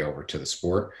direct carryover to the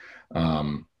sport,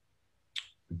 then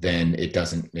it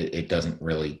doesn't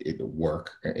really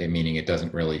work. Meaning it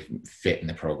doesn't really fit in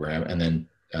the program. And then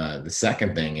the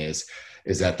second thing is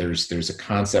that there's a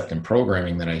concept in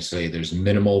programming that I say there's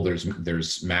minimal, there's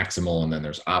maximal, and then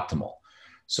there's optimal.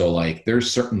 So like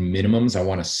there's certain minimums I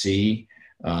want to see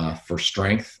for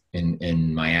strength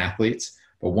in my athletes,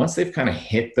 but once they've kind of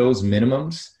hit those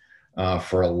minimums,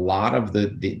 for a lot of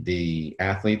the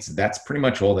athletes, that's pretty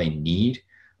much all they need.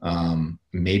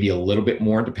 Maybe a little bit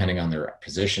more depending on their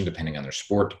position, depending on their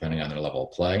sport, depending on their level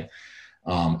of play.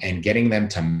 And getting them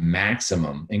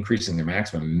to increasing their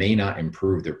maximum may not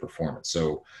improve their performance.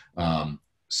 So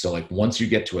like once you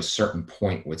get to a certain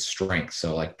point with strength,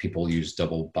 so like people use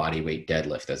double body weight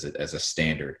deadlift as a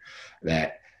standard,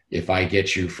 that if I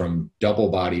get you from double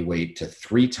body weight to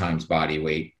 3 times body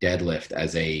weight deadlift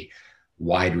as a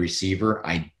wide receiver,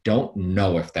 I don't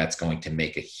know if that's going to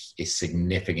make a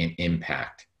significant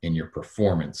impact in your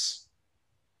performance.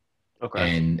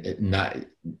 Okay.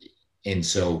 And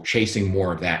so chasing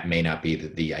more of that may not be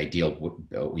the ideal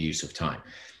use of time.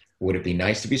 Would it be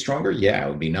nice to be stronger? Yeah, it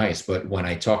would be nice. But when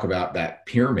I talk about that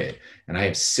pyramid and I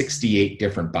have 68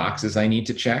 different boxes I need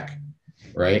to check,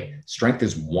 right? Strength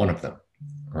is one of them,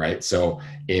 right? So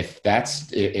if that's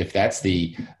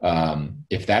the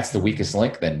weakest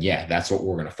link, then yeah, that's what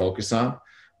we're going to focus on.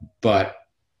 But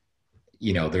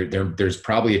there's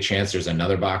probably a chance there's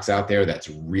another box out there that's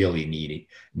really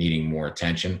needing more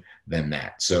attention than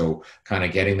that. So kind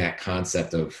of getting that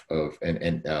concept of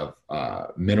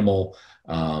minimal,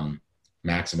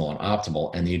 maximal, and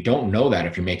optimal, and you don't know that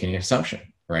if you're making an assumption,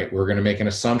 right? We're going to make an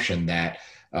assumption that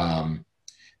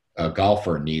a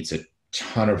golfer needs a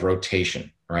ton of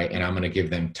rotation, right? And I'm going to give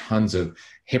them tons of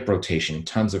hip rotation,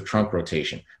 tons of trunk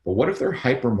rotation. But what if they're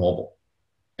hypermobile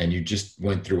and you just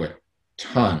went through a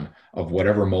ton of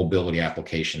whatever mobility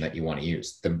application that you want to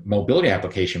use? The mobility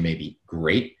application may be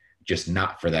great, just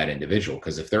not for that individual.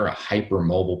 Because if they're a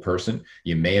hypermobile person,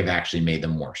 you may have actually made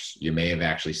them worse. You may have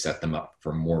actually set them up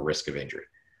for more risk of injury.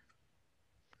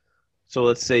 So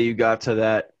let's say you got to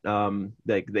that,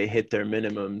 like they hit their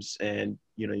minimums, and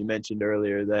you mentioned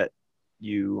earlier that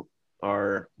you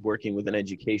are working with an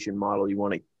education model. You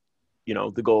want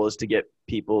to, the goal is to get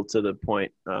people to the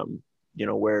point,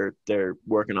 where they're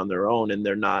working on their own and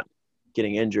they're not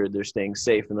getting injured, they're staying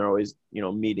safe, and they're always,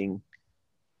 meeting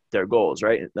their goals,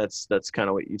 right? That's kind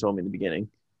of what you told me in the beginning.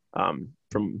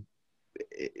 From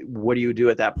what do you do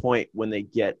at that point when they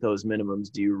get those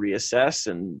minimums? Do you reassess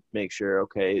and make sure,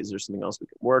 okay, is there something else we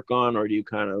can work on, or do you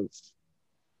kind of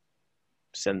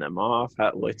send them off?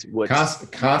 What's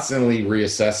constantly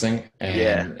reassessing?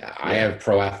 And yeah. I have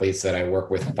pro athletes that I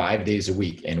work with 5 days a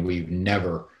week, and we've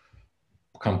never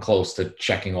come close to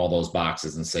checking all those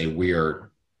boxes and say we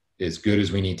are as good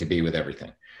as we need to be with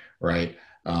everything, right?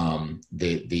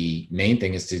 The main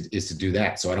thing is to do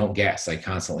that. So I don't guess. I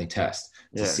constantly test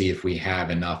to see if we have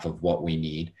enough of what we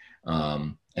need,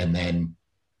 and then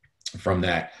from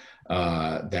that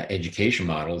education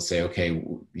model, say, okay,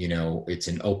 it's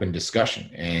an open discussion.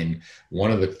 And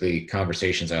one of the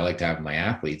conversations I like to have with my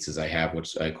athletes is I have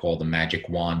what I call the magic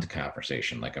wand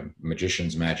conversation, like a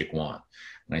magician's magic wand.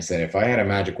 And I said, if I had a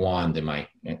magic wand in my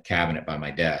cabinet by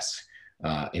my desk,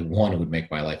 it would make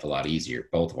my life a lot easier,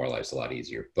 both of our lives a lot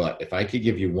easier. But if I could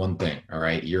give you one thing, all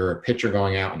right, you're a pitcher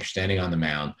going out and you're standing on the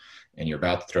mound and you're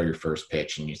about to throw your first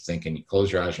pitch, and you're thinking, you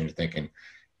close your eyes and you're thinking,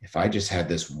 if I just had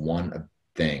this one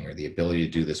thing or the ability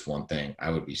to do this one thing, I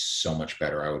would be so much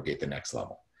better. I would be at the next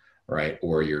level, right?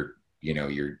 Or you're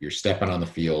stepping on the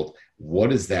field.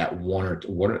 What is that one, or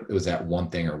what was that one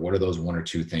thing, or what are those one or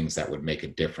two things that would make a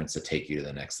difference to take you to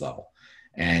the next level?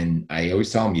 And I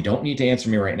always tell them, you don't need to answer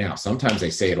me right now. Sometimes they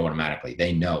say it automatically.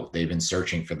 They know they've been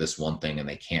searching for this one thing and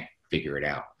they can't figure it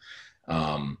out.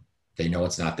 They know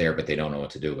it's not there, but they don't know what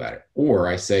to do about it. Or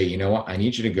I say, you know what, I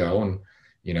need you to go and,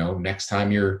 next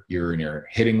time you're in your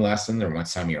hitting lesson, or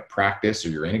next time you're at practice or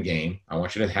you're in a game, I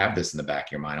want you to have this in the back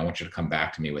of your mind. I want you to come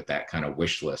back to me with that kind of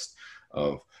wish list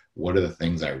of what are the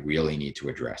things I really need to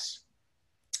address.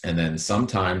 And then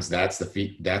sometimes that's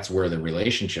where the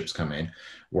relationships come in,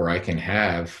 where I can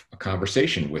have a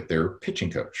conversation with their pitching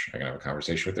coach. I can have a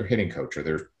conversation with their hitting coach or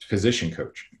their position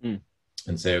coach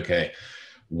and say, okay,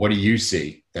 what do you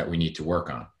see that we need to work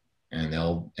on? And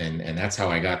and that's how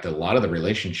I got to a lot of the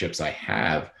relationships I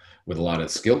have with a lot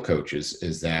of skill coaches,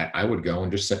 is that I would go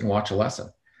and just sit and watch a lesson,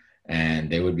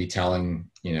 and they would be telling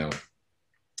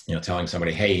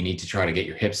somebody, hey, you need to try to get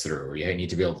your hips through, or you need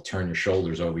to be able to turn your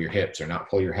shoulders over your hips or not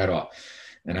pull your head off.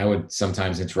 And I would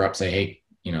sometimes interrupt, say, hey,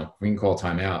 we can call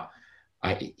timeout.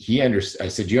 I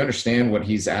said, do you understand what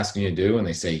he's asking you to do? And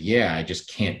they say, yeah, I just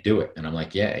can't do it. And I'm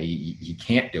like, yeah, you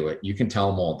can't do it. You can tell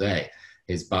him all day.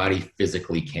 His body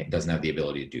physically doesn't have the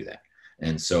ability to do that.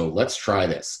 And so let's try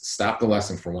this. Stop the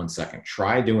lesson for 1 second.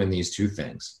 Try doing these two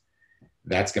things.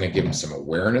 That's going to give him some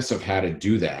awareness of how to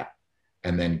do that,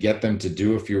 and then get them to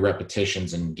do a few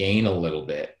repetitions and gain a little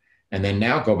bit. And then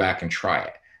now go back and try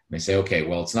it. And they say, okay,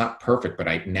 well, it's not perfect,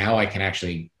 but now I can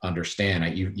actually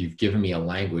understand. You've given me a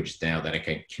language now that I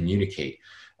can communicate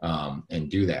and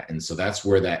do that. And so that's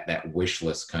where that wish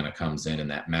list kind of comes in, and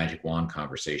that magic wand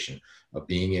conversation of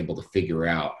being able to figure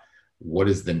out what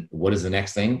is the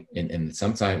next thing. And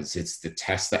sometimes it's the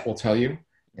test that will tell you.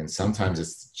 And sometimes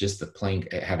it's just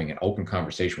having an open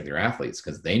conversation with your athletes,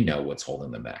 because they know what's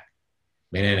holding them back.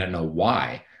 They may not know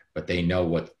why, but they know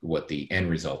what the end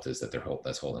result is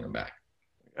that's holding them back.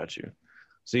 Got you.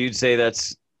 So you'd say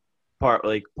that's part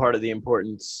of the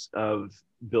importance of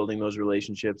building those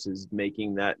relationships is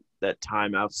making that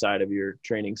time outside of your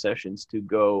training sessions to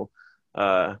go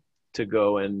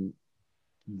and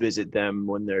visit them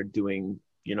when they're doing,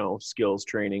 skills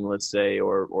training, let's say,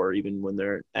 or even when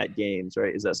they're at games,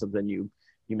 right? Is that something you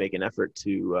make an effort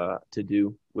to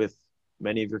do with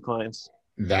many of your clients?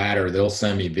 that, or they'll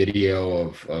send me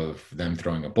video of them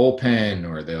throwing a bullpen,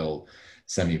 or they'll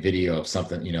send me video of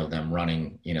something, them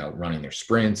running, running their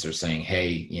sprints, or saying,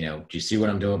 hey, do you see what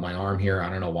I'm doing with my arm here? I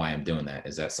don't know why I'm doing that.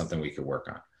 Is that something we could work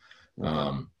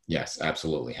on? Yes,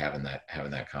 absolutely. Having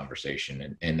that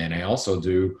conversation. And then I also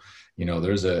do,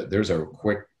 there's a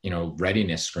quick,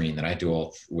 readiness screen that I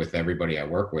do with everybody I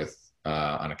work with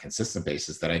on a consistent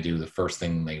basis, that I do the first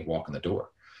thing they walk in the door.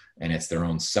 And it's their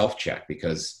own self-check,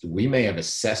 because we may have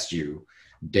assessed you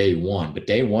day one, but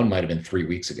day one might've been 3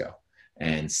 weeks ago.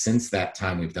 And since that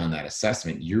time we've done that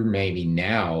assessment, you're maybe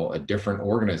now a different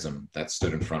organism that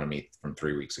stood in front of me from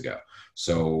 3 weeks ago.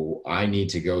 So I need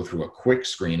to go through a quick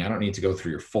screen. I don't need to go through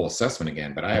your full assessment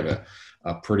again, but I have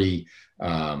a pretty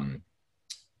filed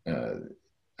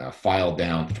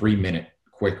down 3-minute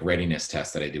quick readiness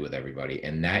test that I do with everybody.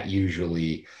 And that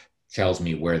usually tells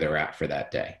me where they're at for that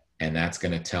day. And that's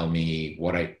going to tell me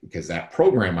because that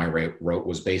program I wrote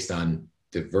was based on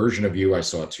the version of you I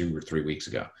saw 2 or 3 weeks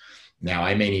ago. Now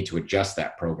I may need to adjust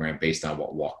that program based on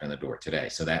what walked in the door today.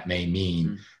 So that may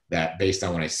mean that based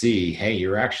on what I see, hey,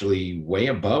 you're actually way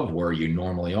above where you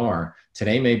normally are.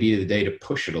 Today may be the day to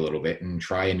push it a little bit and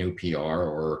try a new PR,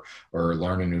 or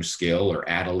learn a new skill, or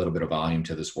add a little bit of volume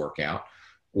to this workout.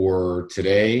 Or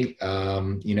today,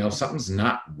 something's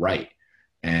not right.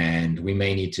 And we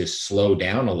may need to slow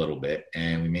down a little bit,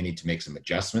 and we may need to make some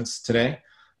adjustments today,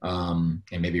 and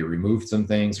maybe remove some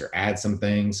things or add some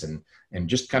things, and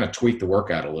just kind of tweak the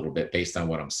workout a little bit based on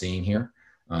what I'm seeing here.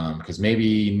 Because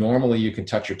maybe normally you can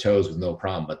touch your toes with no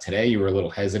problem, but today you were a little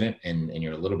hesitant and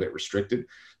you're a little bit restricted.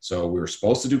 So we were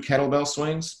supposed to do kettlebell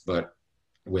swings, but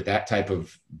with that type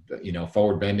of,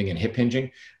 forward bending and hip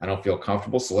hinging, I don't feel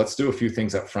comfortable. So let's do a few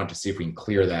things up front to see if we can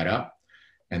clear that up,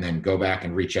 and then go back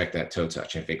and recheck that toe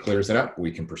touch. If it clears it up,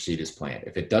 we can proceed as planned.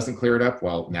 If it doesn't clear it up,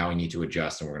 well, now we need to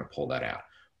adjust, and we're going to pull that out.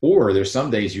 Or there's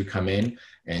some days you come in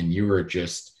and you look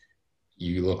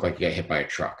like you got hit by a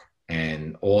truck,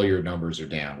 and all your numbers are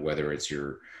down, whether it's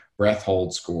your breath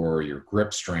hold score, your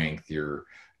grip strength, your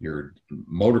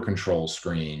motor control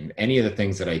screen, any of the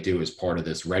things that I do as part of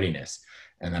this readiness.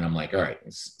 And then I'm like, all right,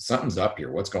 something's up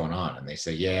here. What's going on? And they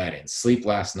say, yeah, I didn't sleep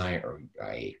last night, or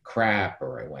I ate crap,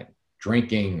 or I went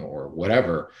drinking, or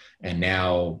whatever. And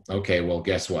now, okay, well,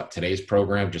 guess what? Today's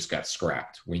program just got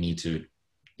scrapped. We need to,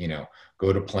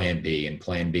 go to plan B, and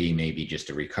plan B may be just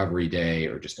a recovery day,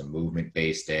 or just a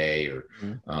movement-based day, or,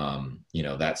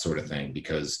 that sort of thing,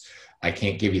 because I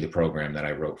can't give you the program that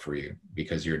I wrote for you,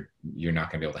 because you're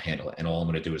not going to be able to handle it. And all I'm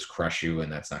going to do is crush you,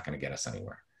 and that's not going to get us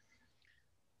anywhere.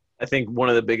 I think one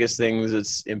of the biggest things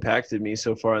that's impacted me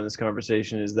so far in this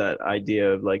conversation is that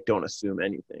idea of don't assume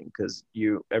anything, because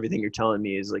everything you're telling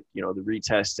me is the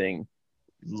retesting,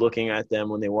 looking at them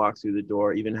when they walk through the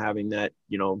door, even having that,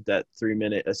 that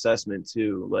 3-minute assessment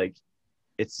too.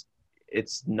 It's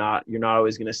not, you're not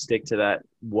always going to stick to that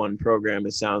one program.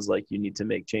 It sounds like you need to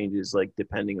make changes,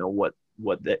 depending on what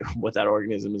that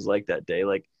organism is like that day.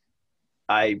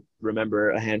 I remember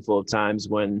a handful of times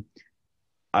when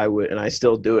I would, and I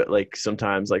still do it,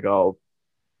 sometimes I'll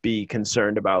be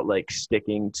concerned about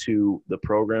sticking to the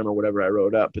program or whatever I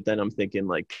wrote up, but then I'm thinking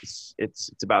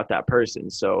it's about that person,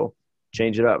 so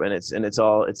change it up. And it's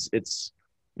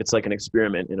like an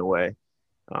experiment in a way.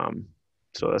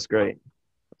 So that's great.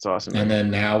 That's awesome. And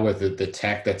then now with the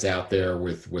tech that's out there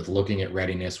with looking at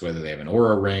readiness, whether they have an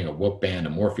Oura ring, a Whoop band, a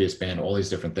Morpheus band, all these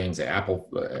different things, the Apple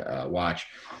Watch,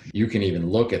 you can even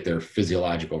look at their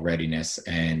physiological readiness.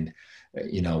 And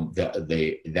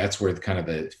that's where kind of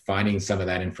the finding some of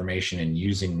that information and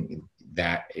using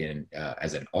that in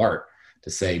as an art to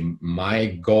say, my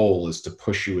goal is to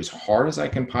push you as hard as I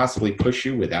can possibly push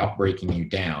you without breaking you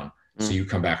down, so you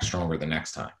come back stronger the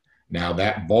next time. Now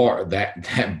that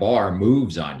bar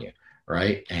moves on you,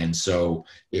 right? And so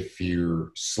if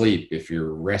you're sleep, if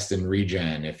you're rest and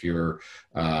regen, if you're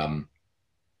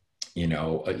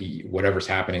whatever's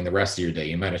happening the rest of your day,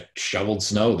 you might have shoveled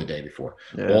snow the day before.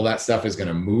 Yeah. All that stuff is going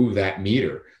to move that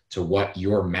meter to what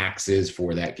your max is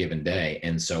for that given day.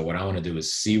 And so what I want to do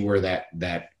is see where that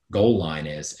goal line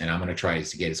is, and I'm going to try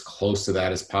to get as close to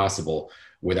that as possible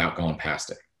without going past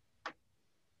it.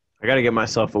 I got to get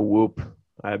myself a Whoop.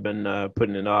 I've been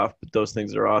putting it off, but those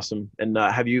things are awesome. And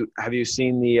have you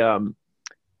seen the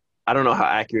I don't know how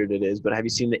accurate it is, but have you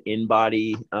seen the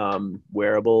InBody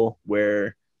wearable,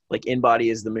 where InBody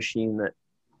is the machine that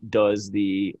does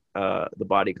the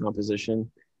body composition?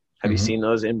 Have you seen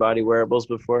those InBody wearables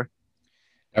before?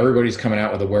 Everybody's coming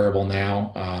out with a wearable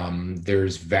now.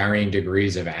 There's varying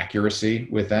degrees of accuracy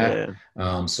with that.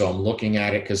 Yeah. So I'm looking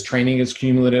at it because training is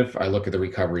cumulative. I look at the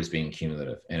recovery as being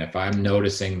cumulative. And if I'm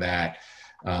noticing that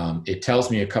It tells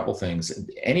me a couple things.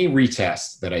 Any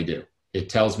retest that I do, it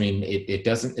tells me it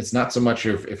doesn't, it's not so much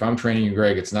of, if I'm training you,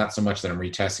 Greg, it's not so much that I'm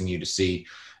retesting you to see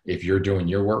if you're doing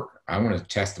your work. I want to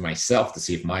test myself to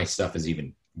see if my stuff is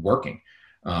even working.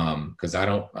 Cause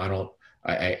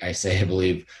I say, I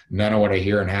believe none of what I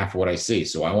hear and half of what I see.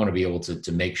 So I want to be able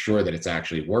to make sure that it's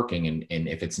actually working. And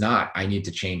if it's not, I need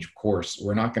to change course.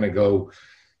 We're not going to go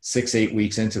 6-8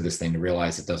 weeks into this thing to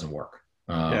realize it doesn't work.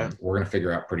 We're going to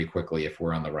figure out pretty quickly if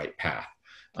we're on the right path.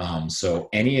 So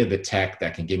any of the tech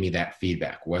that can give me that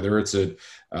feedback, whether it's a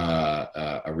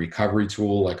recovery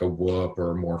tool like a Whoop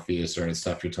or Morpheus or any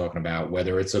stuff you're talking about,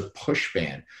 whether it's a push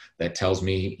band that tells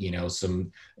me, you know,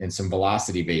 some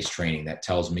velocity based training that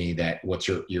tells me that what's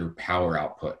your power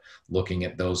output, looking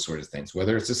at those sorts of things,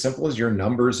 whether it's as simple as your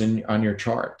numbers on your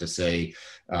chart to say,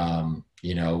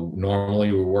 you know,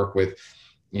 normally we work with,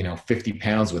 you know, 50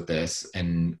 pounds with this,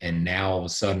 and now all of a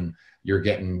sudden you're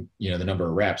getting, you know, the number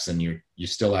of reps and you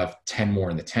still have 10 more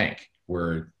in the tank,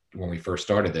 where when we first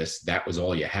started this, that was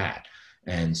all you had.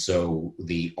 And so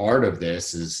the art of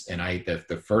this is, and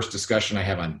the first discussion I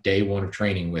have on day one of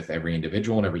training with every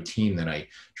individual and every team that I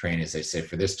train is, I say,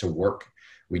 for this to work,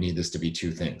 we need this to be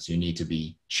two things. You need to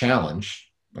be challenged.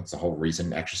 That's the whole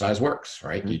reason exercise works,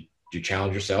 right? Mm-hmm. You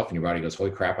challenge yourself and your body goes,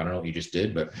 holy crap, I don't know what you just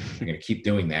did, but you're going to keep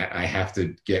doing that. I have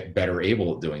to get better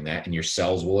able at doing that. And your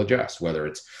cells will adjust, whether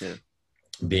it's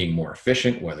being more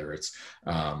efficient, whether it's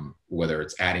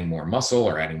adding more muscle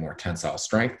or adding more tensile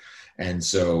strength. And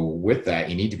so with that,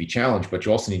 you need to be challenged, but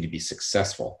you also need to be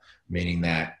successful, meaning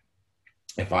that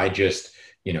if I just,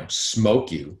 you know,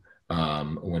 smoke you,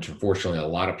 which unfortunately a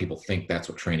lot of people think that's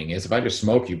what training is. If I just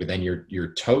smoke you, but then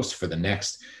you're toast for the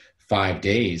next 5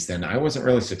 days, then I wasn't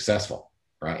really successful,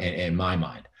 right? In my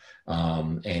mind.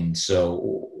 And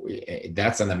so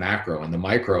that's on the macro. And the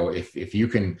micro, if you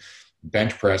can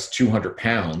bench press 200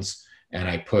 pounds and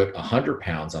I put 100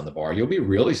 pounds on the bar, you'll be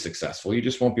really successful. You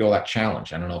just won't be all that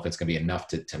challenged. I don't know if it's going to be enough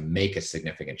to make a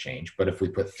significant change, but if we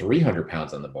put 300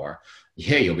 pounds on the bar,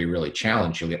 yeah, you'll be really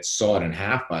challenged. You'll get sawed in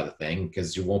half by the thing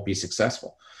because you won't be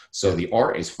successful. So the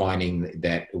art is finding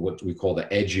that what we call the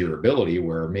edgier ability,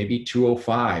 where maybe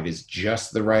 205 is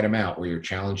just the right amount where you're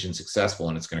challenged and successful,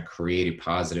 and it's going to create a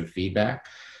positive feedback.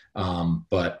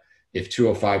 But if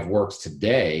 205 works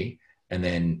today, and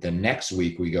then the next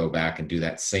week we go back and do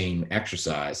that same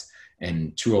exercise,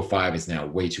 and 205 is now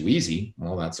way too easy,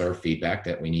 well, that's our feedback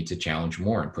that we need to challenge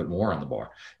more and put more on the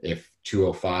bar. If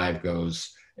 205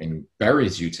 goes and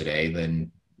buries you today,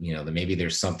 then you know, then maybe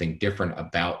there's something different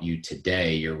about you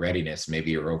today, your readiness. Maybe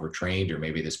you're overtrained, or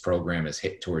maybe this program is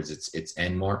hit towards its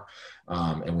end mark,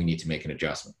 and we need to make an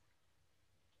adjustment.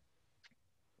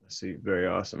 I see. Very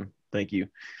awesome. Thank you.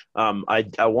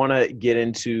 I want to get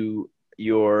into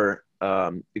your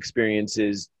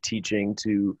experiences teaching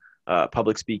to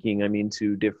public speaking, I mean,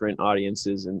 to different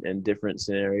audiences and different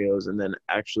scenarios, and then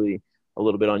actually a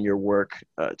little bit on your work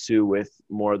too with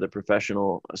more of the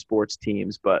professional sports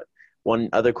teams. But one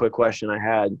other quick question I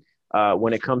had,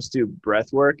 when it comes to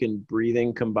breath work and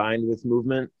breathing combined with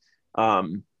movement,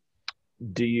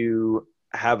 do you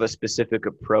have a specific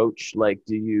approach? Like,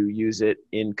 do you use it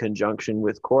in conjunction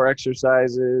with core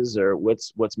exercises, or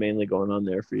what's mainly going on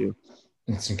there for you?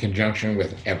 It's in conjunction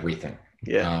with everything.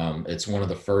 Yeah. It's one of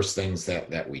the first things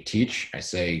that we teach. I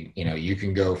say, you know, you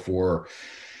can go for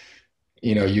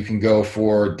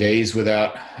days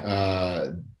without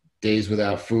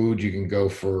food. You can go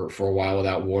for a while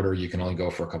without water. You can only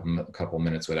go for a couple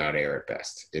minutes without air at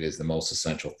best. It is the most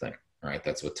essential thing, right?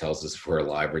 That's what tells us if we're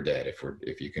alive or dead,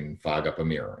 if you can fog up a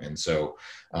mirror. And so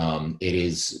it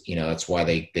is, you know, that's why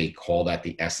they call that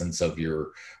the essence of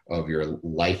your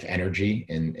life energy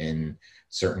in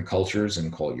certain cultures,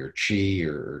 and call it your chi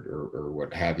or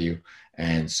what have you.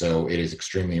 And so it is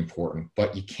extremely important,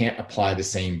 but you can't apply the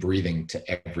same breathing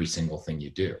to every single thing you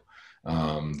do.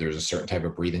 There's a certain type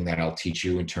of breathing that I'll teach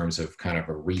you in terms of kind of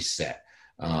a reset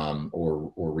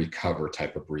or recover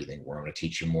type of breathing, where I'm going to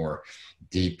teach you more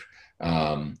deep,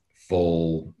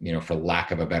 full, you know, for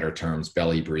lack of a better terms,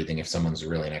 belly breathing. If someone's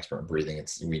really an expert in breathing,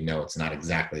 we know it's not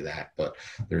exactly that, but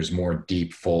there's more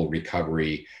deep, full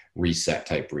recovery, reset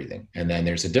type breathing. And then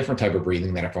there's a different type of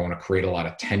breathing that if I want to create a lot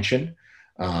of tension,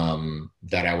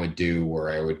 that I would do, where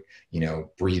I would, you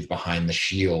know, breathe behind the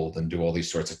shield and do all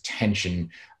these sorts of tension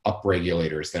up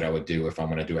regulators that I would do if I'm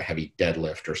going to do a heavy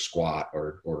deadlift or squat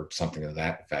or something of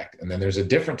that effect. And then there's a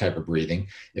different type of breathing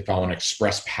if I want to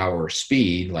express power or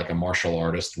speed, like a martial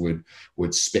artist would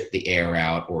spit the air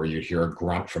out, or you'd hear a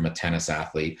grunt from a tennis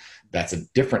athlete. That's a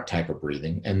different type of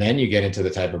breathing. And then you get into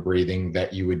the type of breathing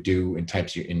that you would do in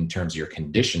terms of your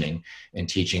conditioning and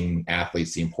teaching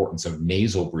athletes the importance of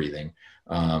nasal breathing,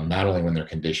 not only when they're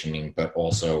conditioning, but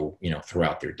also,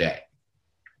 throughout their day,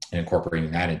 and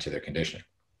incorporating that into their conditioning.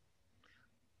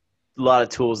 A lot of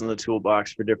tools in the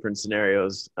toolbox for different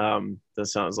scenarios. That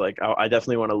sounds like I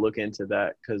definitely want to look into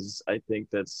that, because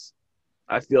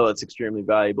I feel it's extremely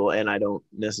valuable, and I don't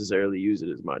necessarily use it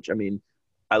as much. I mean,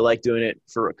 I like doing it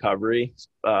for recovery,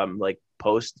 like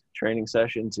post training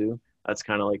session too. That's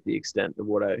kind of like the extent of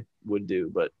what I would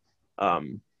do, but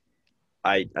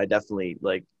I definitely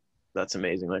like, that's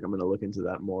amazing. Like, I'm going to look into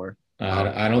that more.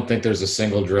 I don't think there's a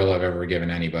single drill I've ever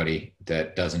given anybody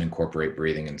that doesn't incorporate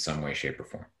breathing in some way, shape, or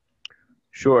form.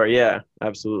 Sure. Yeah,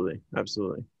 absolutely.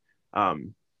 Absolutely.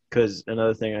 Cause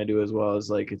another thing I do as well is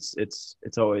like,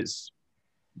 it's always,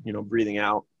 breathing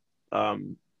out,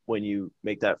 when you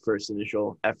make that first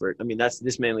initial effort. I mean,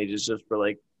 this mainly just for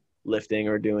like lifting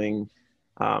or doing,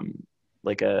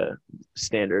 like a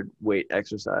standard weight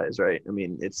exercise, right? I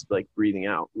mean, it's like breathing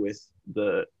out with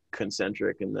the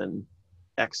concentric, and then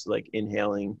like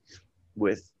inhaling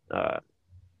with,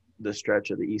 the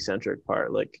stretch of the eccentric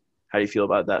part. Like, how do you feel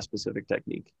about that specific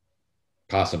technique?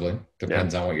 Possibly.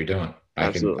 Depends on what you're doing.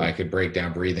 Absolutely. I could break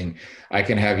down breathing. I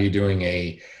can have you doing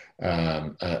a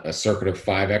circuit of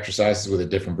 5 exercises with a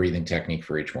different breathing technique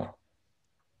for each one.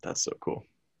 That's so cool.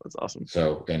 That's awesome.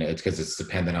 So, and it's because it's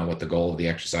dependent on what the goal of the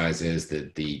exercise is,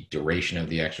 the duration of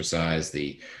the exercise,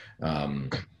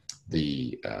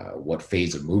 what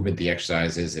phase of movement the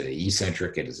exercise is. Is it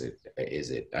eccentric? Is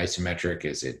it isometric?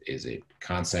 Is it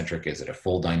concentric? Is it a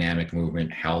full dynamic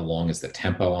movement? How long is the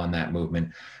tempo on that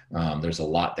movement? There's a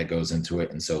lot that goes into it.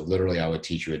 And so literally I would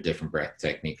teach you a different breath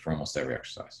technique for almost every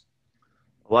exercise.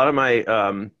 A lot of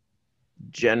my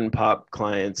Gen Pop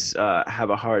clients have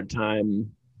a hard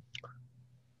time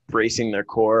bracing their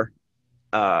core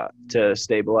to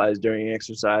stabilize during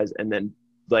exercise. And then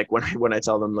like when I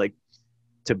tell them like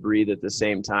to breathe at the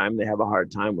same time, they have a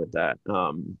hard time with that.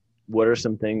 What are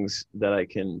some things that I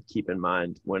can keep in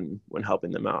mind when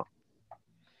helping them out?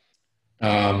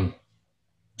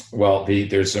 Well,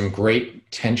 there's some great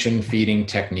tension feeding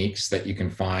techniques that you can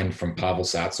find from Pavel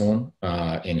Satsulin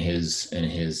in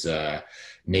his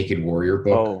Naked Warrior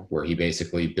book, where he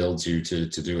basically builds you to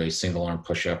do a single arm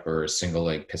push-up or a single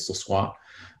leg pistol squat.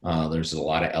 There's a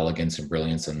lot of elegance and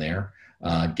brilliance in there.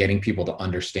 Getting people to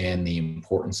understand the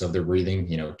importance of their breathing,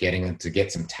 getting them to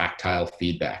get some tactile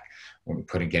feedback.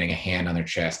 Getting a hand on their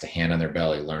chest, a hand on their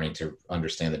belly, learning to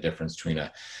understand the difference between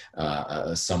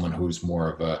someone who's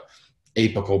more of a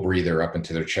apical breather up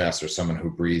into their chest, or someone who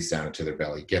breathes down into their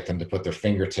belly. Get them to put their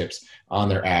fingertips on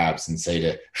their abs and say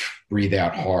to breathe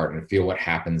out hard and feel what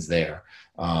happens there.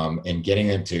 And getting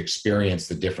them to experience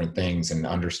the different things and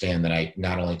understand that I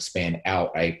not only expand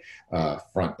out,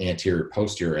 front, anterior,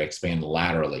 posterior, I expand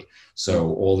laterally.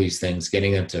 So all these things,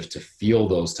 getting them to feel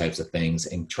those types of things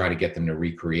and try to get them to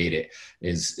recreate it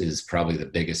is probably the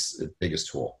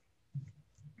biggest tool.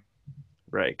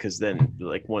 Right. Because then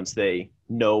like once they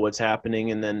know what's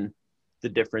happening, and then the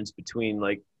difference between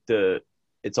like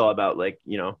it's all about like,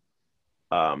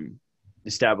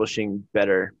 establishing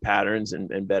better patterns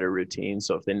and better routines.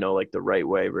 So if they know like the right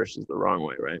way versus the wrong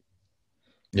way, right?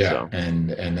 Yeah. So. And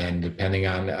then depending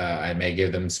on, I may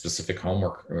give them specific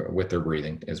homework with their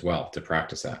breathing as well to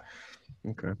practice that.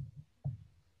 Okay.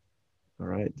 All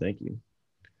right. Thank you.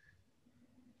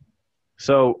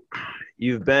 So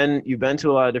you've been to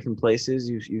a lot of different places.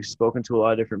 You've spoken to a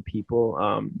lot of different people.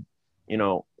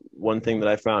 One thing that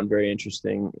I found very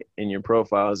interesting in your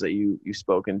profile is that you've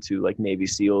spoken to like Navy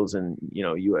SEALs and,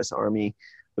 U.S. Army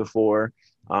before.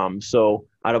 So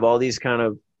out of all these kind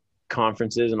of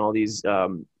conferences and all these,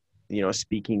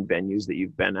 speaking venues that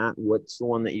you've been at, what's the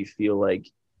one that you feel like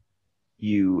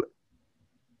you,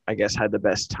 I guess, had the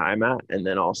best time at? And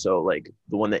then also like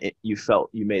the one that you felt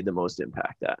you made the most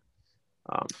impact at?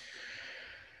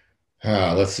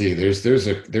 Let's see. There's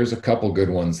a couple good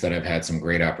ones that I've had some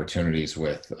great opportunities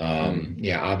with.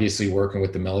 Obviously working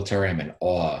with the military, I'm in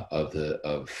awe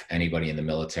of anybody in the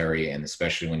military, and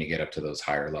especially when you get up to those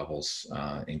higher levels,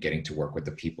 and getting to work with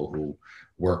the people who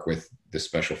work with the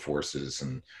special forces,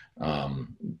 and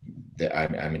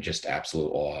I'm in just absolute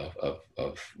awe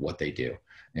of what they do,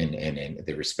 and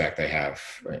the respect I have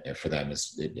for them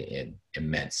is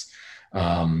immense.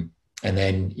 And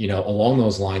then, along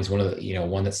those lines,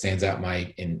 one that stands out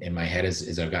in my head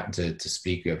is I've gotten to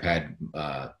speak. I've had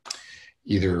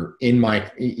either in my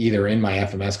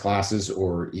FMS classes,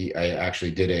 or I actually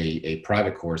did a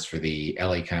private course for the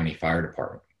LA County Fire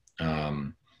Department.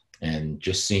 And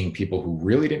just seeing people who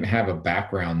really didn't have a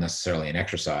background necessarily in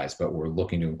exercise, but were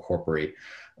looking to incorporate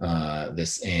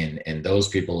this in, and those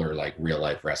people are like real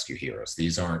life rescue heroes.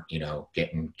 These aren't, you know,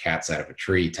 getting cats out of a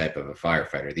tree type of a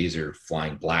firefighter. These are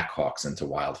flying Black Hawks into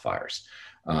wildfires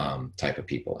type of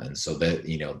people. And so that,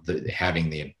 you know, having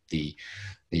the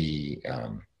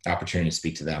opportunity to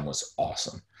speak to them was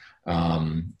awesome.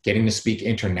 Getting to speak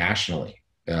internationally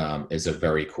is a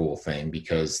very cool thing,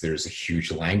 because there's a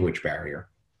huge language barrier.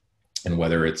 And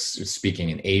whether it's speaking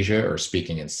in Asia or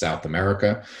speaking in South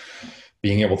America,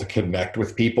 being able to connect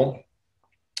with people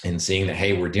and seeing that,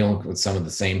 hey, we're dealing with some of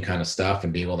the same kind of stuff,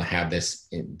 and being able to have this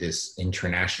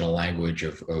international language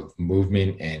of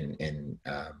movement and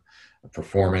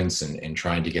performance and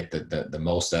trying to get the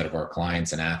most out of our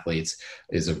clients and athletes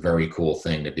is a very cool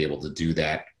thing, to be able to do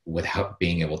that without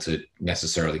being able to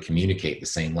necessarily communicate the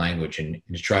same language, and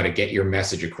to try to get your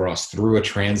message across through a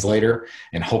translator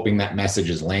and hoping that message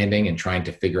is landing, and trying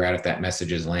to figure out if that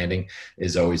message is landing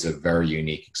is always a very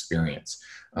unique experience.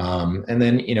 And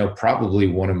then, you know, probably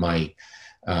one of my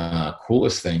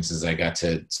coolest things is I got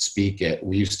to speak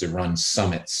we used to run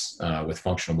summits with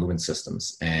functional movement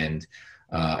systems. And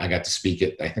I got to speak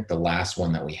at, I think the last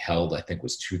one that we held, I think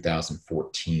was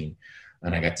 2014.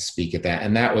 And I got to speak at that.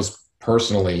 And that was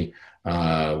personally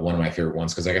one of my favorite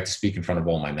ones, because I got to speak in front of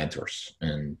all my mentors.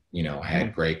 And, you know, I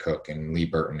had Gray Cook and Lee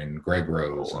Burton and Greg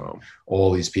Rose and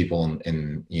all these people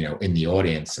in, you know, in the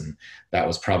audience. And that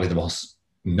was probably the most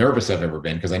nervous I've ever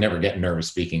been, because I never get nervous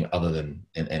speaking other than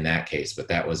in that case. But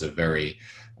that was a very,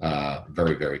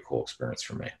 very cool experience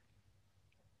for me.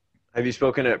 Have you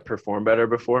spoken at Perform Better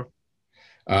before?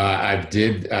 I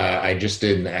just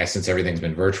did, since everything's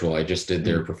been virtual, I just did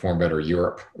their Perform Better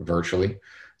Europe virtually.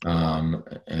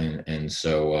 And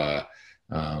so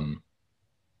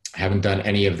haven't done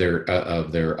any of their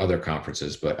other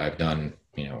conferences, but I've done,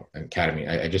 you know, Academy.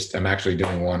 I'm actually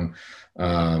doing one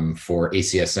for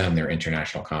ACSM, their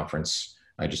international conference.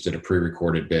 I just did a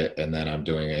pre-recorded bit, and then I'm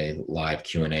doing a live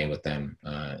Q&A with them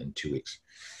in 2 weeks.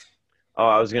 Oh,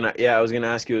 I was gonna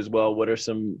ask you as well, what are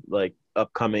some like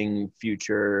upcoming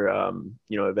future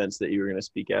you know, events that you were gonna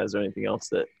speak at? Is there anything else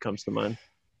that comes to mind?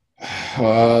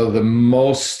 The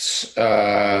most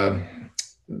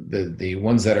the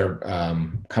ones that are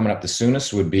coming up the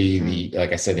soonest would be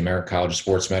like I said, the American College of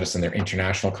Sports Medicine, their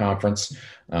international conference.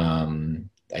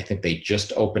 I think they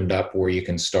just opened up where you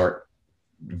can start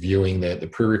viewing the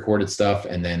pre-recorded stuff,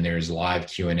 and then there's live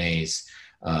Q&As,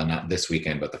 not this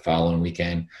weekend, but the following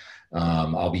weekend.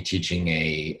 I'll be teaching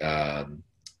a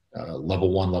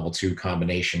level 1, level 2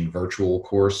 combination virtual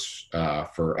course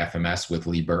for FMS with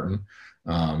Lee Burton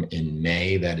in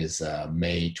May. That is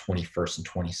May 21st and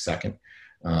 22nd.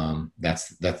 That's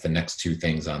the next 2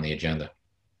 things on the agenda.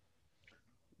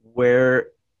 Where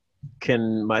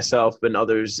can myself and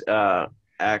others find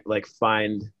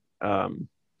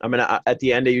I mean, at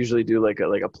the end I usually do like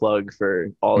a plug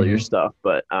for all of your stuff,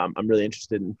 but I'm really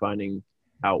interested in finding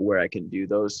out where I can do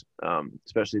those,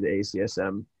 especially the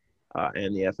ACSM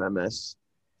and the FMS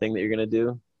thing that you're going to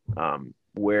do.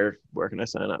 Where can I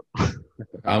sign up?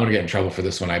 I'm going to get in trouble for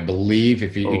this one. I believe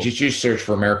if you just search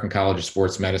for American College of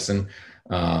Sports Medicine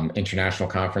International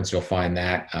Conference, you'll find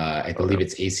that. I believe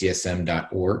it's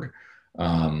acsm.org.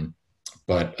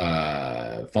 But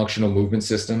Functional Movement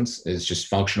Systems is just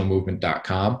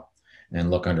functionalmovement.com, and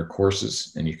look under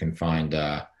courses, and you can find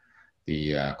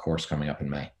the course coming up in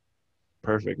May.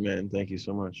 Perfect, man. Thank you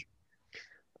so much.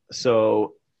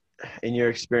 So in your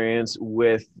experience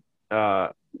with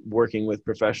working with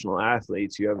professional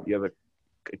athletes, you have a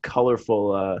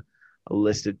colorful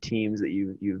list of teams that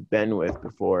you've been with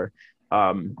before.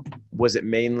 Was it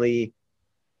mainly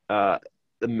the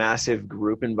massive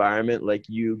group environment, like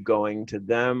you going to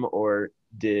them, or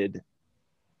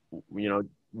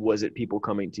was it people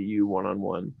coming to you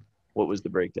one-on-one? What was the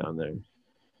breakdown there?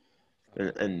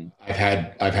 And I've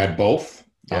had both.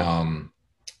 Yeah.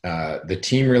 The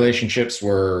team relationships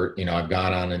were, I've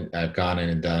gone in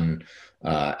and done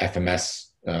FMS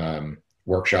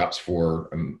workshops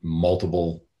for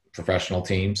multiple professional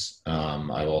teams.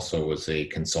 I also was a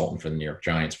consultant for the New York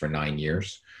Giants for 9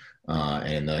 years.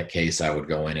 And in that case, I would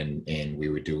go in and we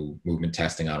would do movement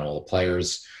testing on all the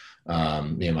players,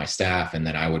 me and my staff, and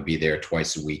then I would be there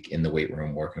twice a week in the weight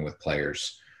room working with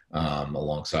players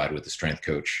alongside with the strength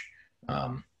coach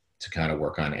to kind of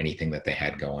work on anything that they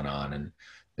had going on. And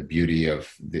the beauty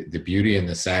and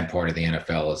the sad part of the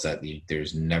NFL is that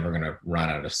there's never going to run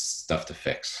out of stuff to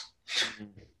fix.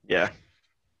 Yeah,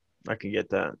 I can get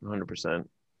that 100%. A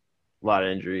lot of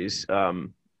injuries.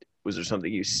 Was there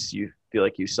something you feel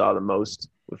like you saw the most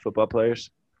with football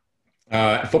players?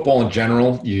 Football in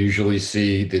general, you usually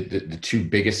see the 2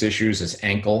 biggest issues is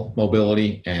ankle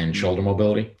mobility and shoulder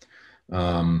mobility.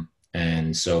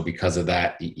 And so because of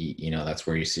that, that's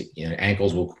where you see,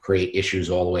 ankles will create issues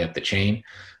all the way up the chain.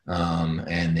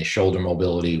 And the shoulder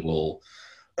mobility will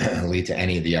lead to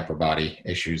any of the upper body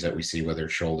issues that we see, whether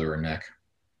it's shoulder or neck,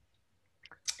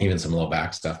 even some low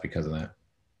back stuff because of that.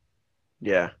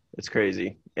 Yeah, it's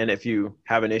crazy. And if you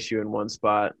have an issue in one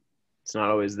spot, it's not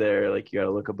always there. Like you got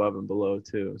to look above and below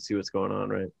too, see what's going on,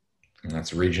 right? And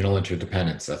that's regional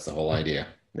interdependence. That's the whole idea.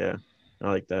 Yeah, I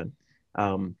like that.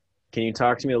 Can you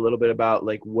talk to me a little bit about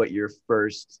like what your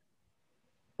first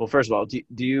 – well, first of all, do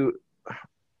you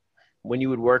 – when you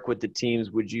would work with the teams,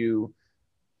 would you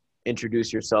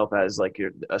introduce yourself as like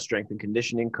a strength and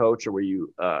conditioning coach, or were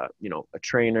you, a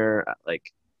trainer?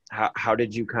 Like how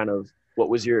did you kind of – what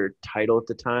was your title at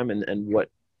the time, and what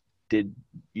did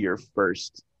your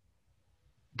first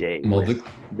day with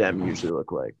them usually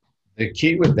look like? The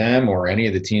key with them or any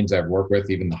of the teams I've worked with,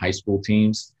 even the high school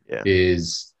teams,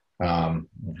 is – I'm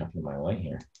have my light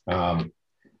here.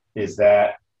 Is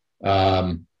that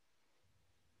I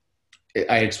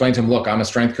explained to him, look, I'm a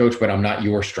strength coach, but I'm not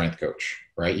your strength coach,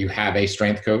 right? You have a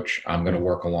strength coach. I'm going to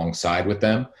work alongside with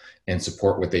them and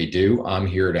support what they do. I'm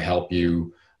here to help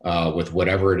you with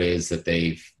whatever it is that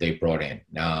they've brought in.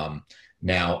 Now,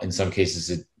 in some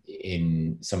cases,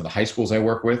 in some of the high schools I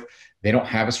work with, they don't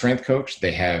have a strength coach.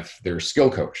 They have their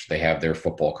skill coach. They have their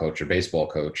football coach or baseball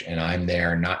coach. And I'm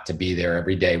there not to be there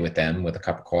every day with them with a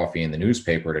cup of coffee and the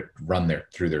newspaper to run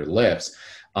through their lifts.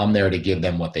 I'm there to give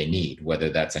them what they need,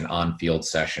 whether that's an on-field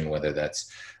session, whether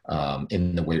that's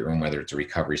in the weight room, whether it's a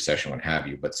recovery session, what have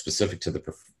you. But specific to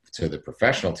the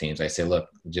professional teams, I say, look,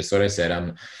 just what I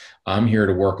said, I'm here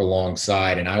to work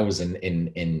alongside. And I was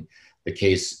in the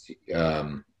case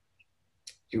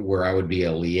where I would be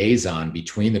a liaison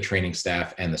between the training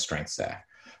staff and the strength staff.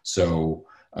 So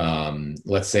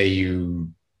let's say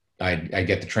I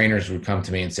get the trainers would come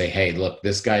to me and say, hey, look,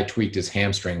 this guy tweaked his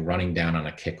hamstring running down on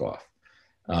a kickoff.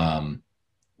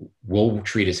 We'll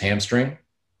treat his hamstring.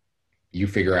 You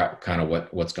figure out kind of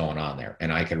what's going on there.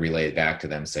 And I could relay it back to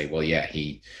them and say, well, yeah,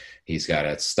 he's got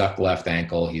a stuck left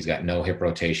ankle. He's got no hip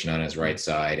rotation on his right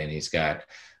side. And he's got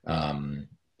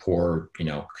poor,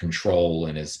 control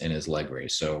in his leg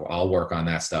raise. So I'll work on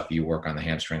that stuff. You work on the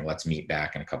hamstring. Let's meet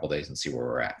back in a couple of days and see where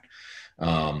we're at.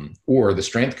 Or the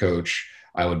strength coach,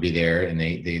 I would be there and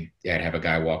I'd have a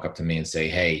guy walk up to me and say,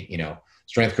 hey,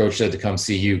 strength coach said to come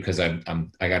see you because I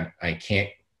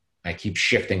keep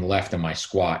shifting left in my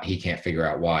squat. He can't figure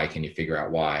out why. Can you figure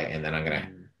out why? And then I'm going to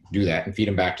do that and feed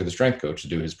him back to the strength coach to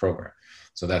do his program.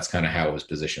 So that's kind of how it was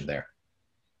positioned there.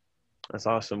 That's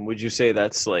awesome. Would you say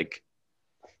that's like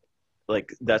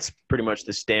that's pretty much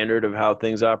the standard of how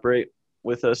things operate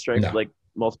with a strength, like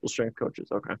multiple strength coaches?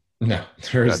 Okay. No,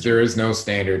 there is no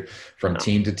standard from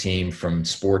team to team, from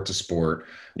sport to sport.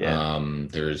 Yeah.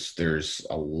 There's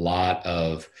a lot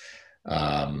of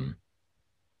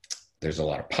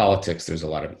politics. There's a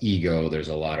lot of ego. There's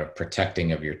a lot of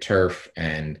protecting of your turf.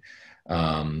 And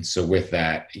so with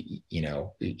that,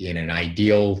 in an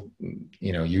ideal,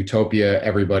 utopia,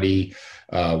 everybody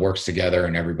works together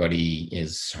and everybody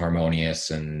is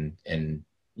harmonious and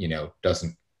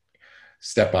doesn't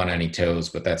step on any toes,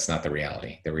 but that's not the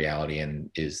reality. The reality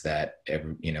is that,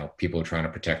 people are trying to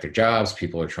protect their jobs.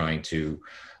 People are trying to,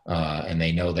 and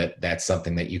they know that that's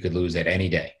something that you could lose at any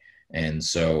day. And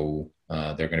so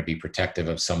they're going to be protective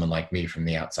of someone like me from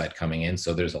the outside coming in.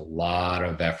 So there's a lot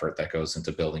of effort that goes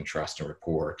into building trust and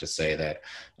rapport to say that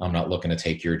I'm not looking to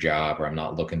take your job, or I'm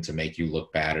not looking to make you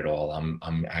look bad at all.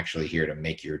 I'm actually here to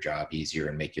make your job easier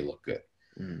and make you look good.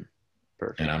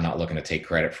 Perfect. And I'm not looking to take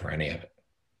credit for any of it.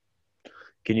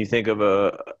 Can you think of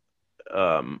a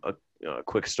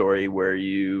quick story where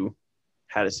you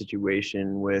had a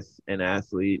situation with an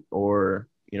athlete or,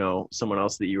 someone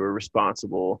else that you were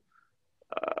responsible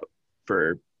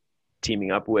for teaming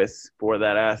up with for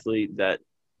that athlete, that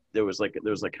there was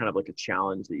kind of like a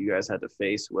challenge that you guys had to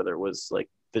face, whether it was like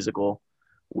physical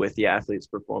with the athlete's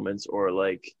performance or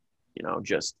like,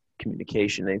 just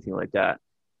communication, anything like that.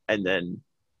 And then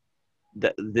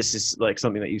this is like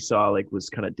something that you saw like was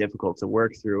kind of difficult to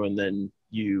work through. And then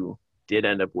you did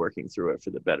end up working through it for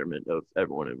the betterment of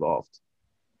everyone involved.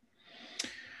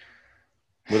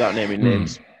 Without naming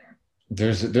names.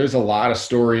 There's a lot of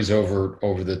stories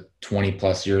over the 20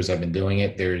 plus years I've been doing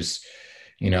it. There's,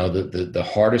 the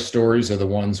hardest stories are the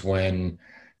ones when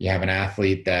you have an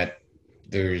athlete that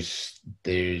there's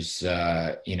it's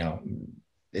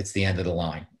the end of the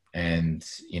line. And,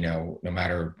 no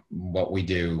matter what we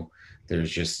do,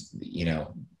 there's just,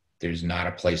 there's not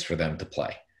a place for them to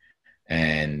play.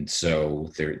 And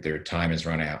so their time is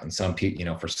run out. And some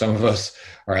people, for some of us,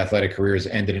 our athletic careers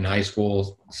ended in high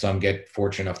school. Some get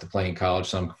fortunate enough to play in college,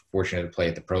 some fortunate to play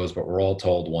at the pros, but we're all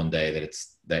told one day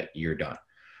that you're done.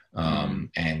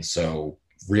 And so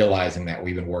realizing that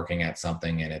we've been working at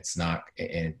something and it's not,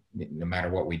 and no matter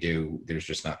what we do, there's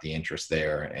just not the interest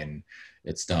there and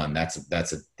it's done. That's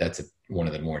one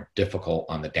of the more difficult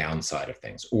on the downside of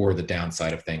things, or the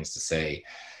downside of things to say,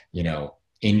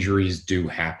 injuries do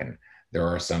happen. There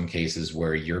are some cases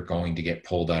where you're going to get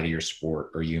pulled out of your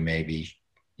sport, or you may be,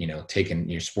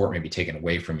 your sport may be taken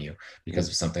away from you because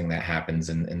of something that happens.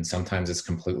 And sometimes it's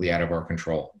completely out of our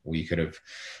control. We could have,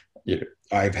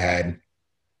 I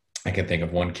can think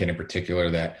of one kid in particular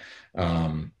that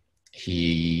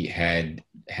he had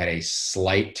a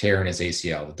slight tear in his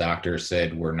ACL. The doctor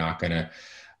said, we're not going to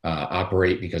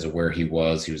operate because of where he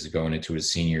was. He was going into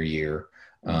his senior year.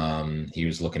 He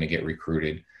was looking to get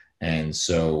recruited. And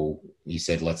so he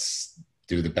said, let's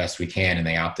do the best we can. And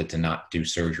they opted to not do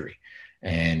surgery.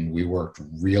 And we worked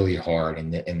really hard.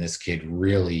 And this kid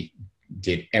really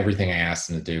did everything I asked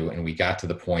him to do. And we got to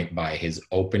the point by his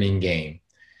opening game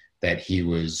that he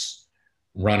was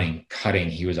running, cutting.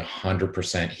 He was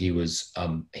 100%. He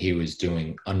was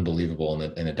doing unbelievable.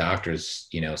 And the doctors,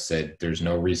 said, there's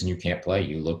no reason you can't play.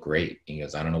 You look great. He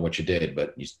goes, I don't know what you did,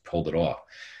 but you pulled it off.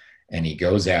 And he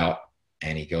goes out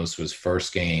and he goes to his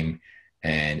first game.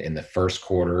 And in the first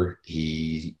quarter,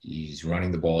 he's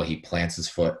running the ball. He plants his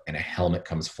foot and a helmet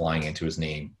comes flying into his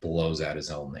knee, blows out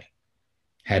his own knee.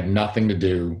 Had nothing to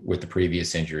do with the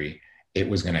previous injury. It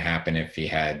was going to happen if he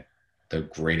had the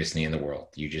greatest knee in the world.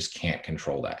 You just can't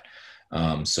control that.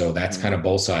 So that's kind of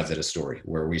both sides of the story,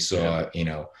 where we saw,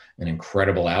 an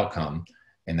incredible outcome,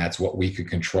 and that's what we could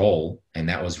control. And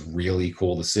that was really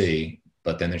cool to see.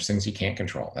 But then there's things you can't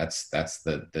control. That's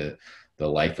the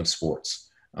life of sports.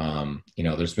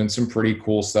 There's been some pretty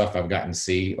cool stuff I've gotten to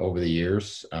see over the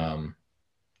years.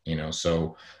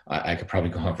 So I could probably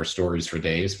go on for stories for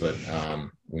days, but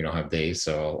we don't have days,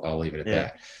 so I'll leave it at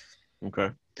that. Okay.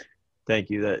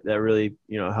 Thank you. That really,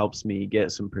 helps me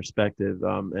get some perspective.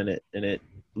 And it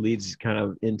leads kind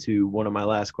of into one of my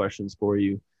last questions for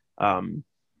you,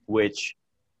 which,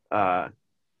 I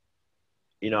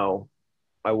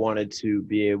wanted to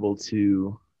be able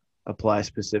to apply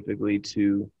specifically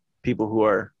to people who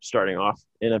are starting off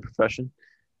in a profession,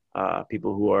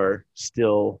 people who are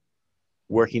still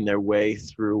working their way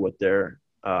through what they're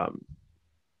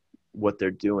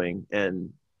doing.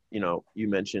 And, you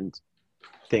mentioned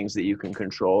things that you can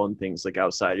control and things like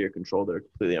outside of your control that are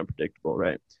completely unpredictable,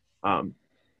 right?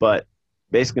 But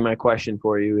basically my question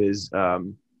for you is,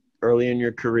 early in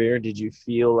your career, did you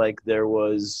feel like there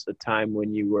was a time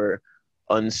when you were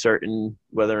uncertain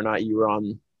whether or not you were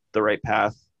on the right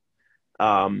path?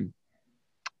 And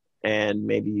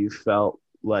maybe you felt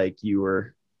like you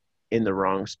were in the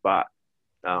wrong spot.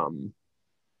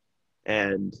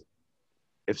 And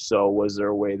if so, was there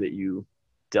a way that you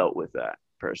dealt with that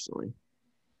personally?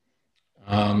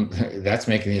 That's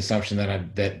making the assumption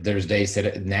that there's days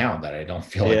now that I don't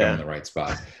feel like I'm in the right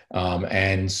spot.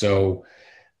 And so,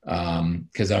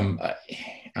 cause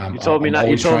you told me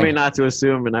not to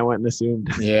assume, and I went and assumed.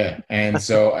 Yeah. And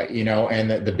so,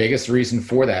 and the biggest reason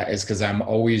for that is because I'm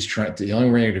always the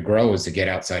only way to grow is to get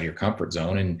outside your comfort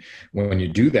zone. And when you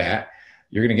do that,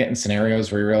 you're going to get in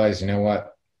scenarios where you realize,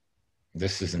 what,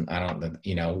 this isn't,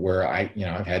 where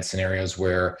I've had scenarios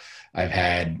where I've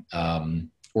had,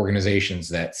 organizations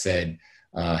that said,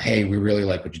 hey, we really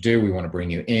like what you do. We want to bring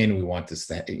you in. We want this,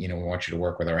 we want you to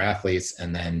work with our athletes.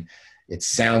 And then it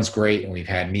sounds great. And we've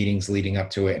had meetings leading up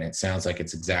to it. And it sounds like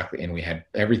it's exactly, and we had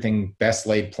everything best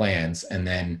laid plans. And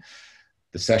then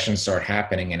the sessions start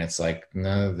happening and it's like,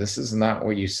 no, this is not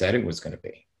what you said it was going to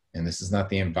be. And this is not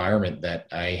the environment that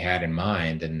I had in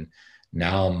mind. And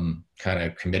now I'm kind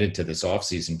of committed to this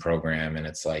off-season program. And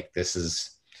it's like, this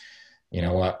is,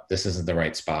 this isn't the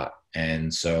right spot.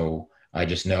 And so I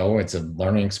just know it's a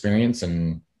learning experience.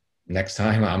 And next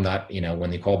time I'm not, when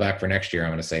they call back for next year, I'm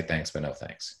going to say thanks, but no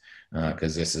thanks.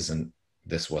 Cause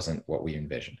this wasn't what we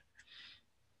envisioned.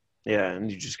 Yeah.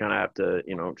 And you just kind of have to,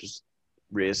 just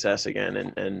reassess again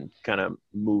and kind of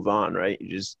move on, right? You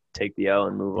just take the L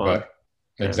and move on.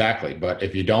 Exactly. But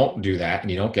if you don't do that and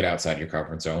you don't get outside your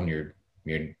comfort zone, you're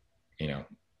never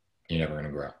going to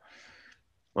grow.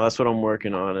 Well, that's what I'm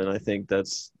working on. And I think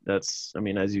that's,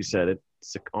 as you said,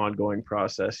 it's an ongoing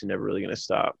process. You're never really going to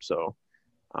stop. So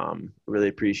really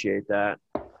appreciate that.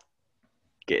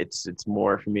 It's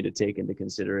more for me to take into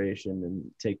consideration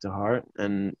and take to heart.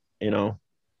 And,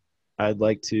 I'd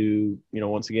like to,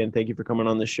 once again, thank you for coming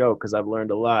on the show, because I've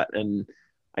learned a lot and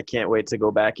I can't wait to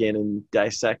go back in and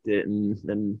dissect it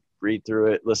and read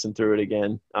through it, listen through it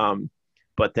again.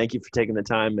 But thank you for taking the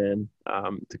time, man,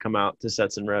 to come out to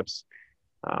Sets and Reps.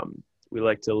 We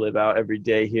like to live out every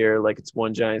day here like it's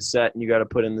one giant set, and you got to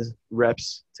put in the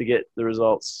reps to get the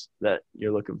results that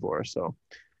you're looking for. So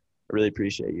I really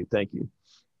appreciate you. Thank you.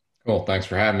 Cool. Thanks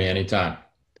for having me anytime.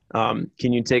 Can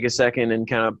you take a second and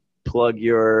kind of plug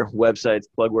your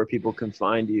websites, plug where people can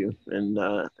find you and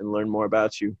learn more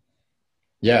about you?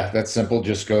 Yeah, that's simple.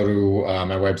 Just go to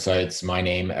my website's my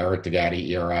name, Eric Dagati,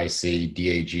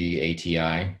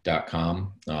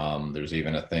 EricDagati.com. There's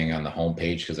even a thing on the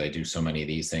homepage because I do so many of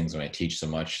these things when I teach so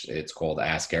much. It's called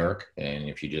Ask Eric. And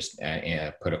if you just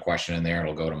put a question in there,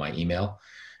 it'll go to my email.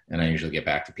 And I usually get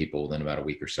back to people within about a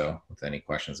week or so with any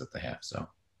questions that they have. So,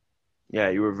 yeah,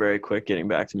 you were very quick getting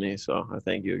back to me. So I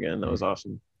thank you again. That was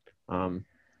awesome. All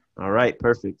right,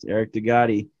 perfect. Eric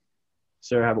Dagati.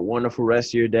 Sir, have a wonderful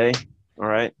rest of your day. All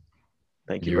right.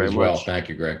 Thank you very much. You as well. Thank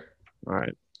you, Greg. All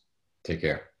right. Take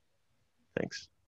care. Thanks.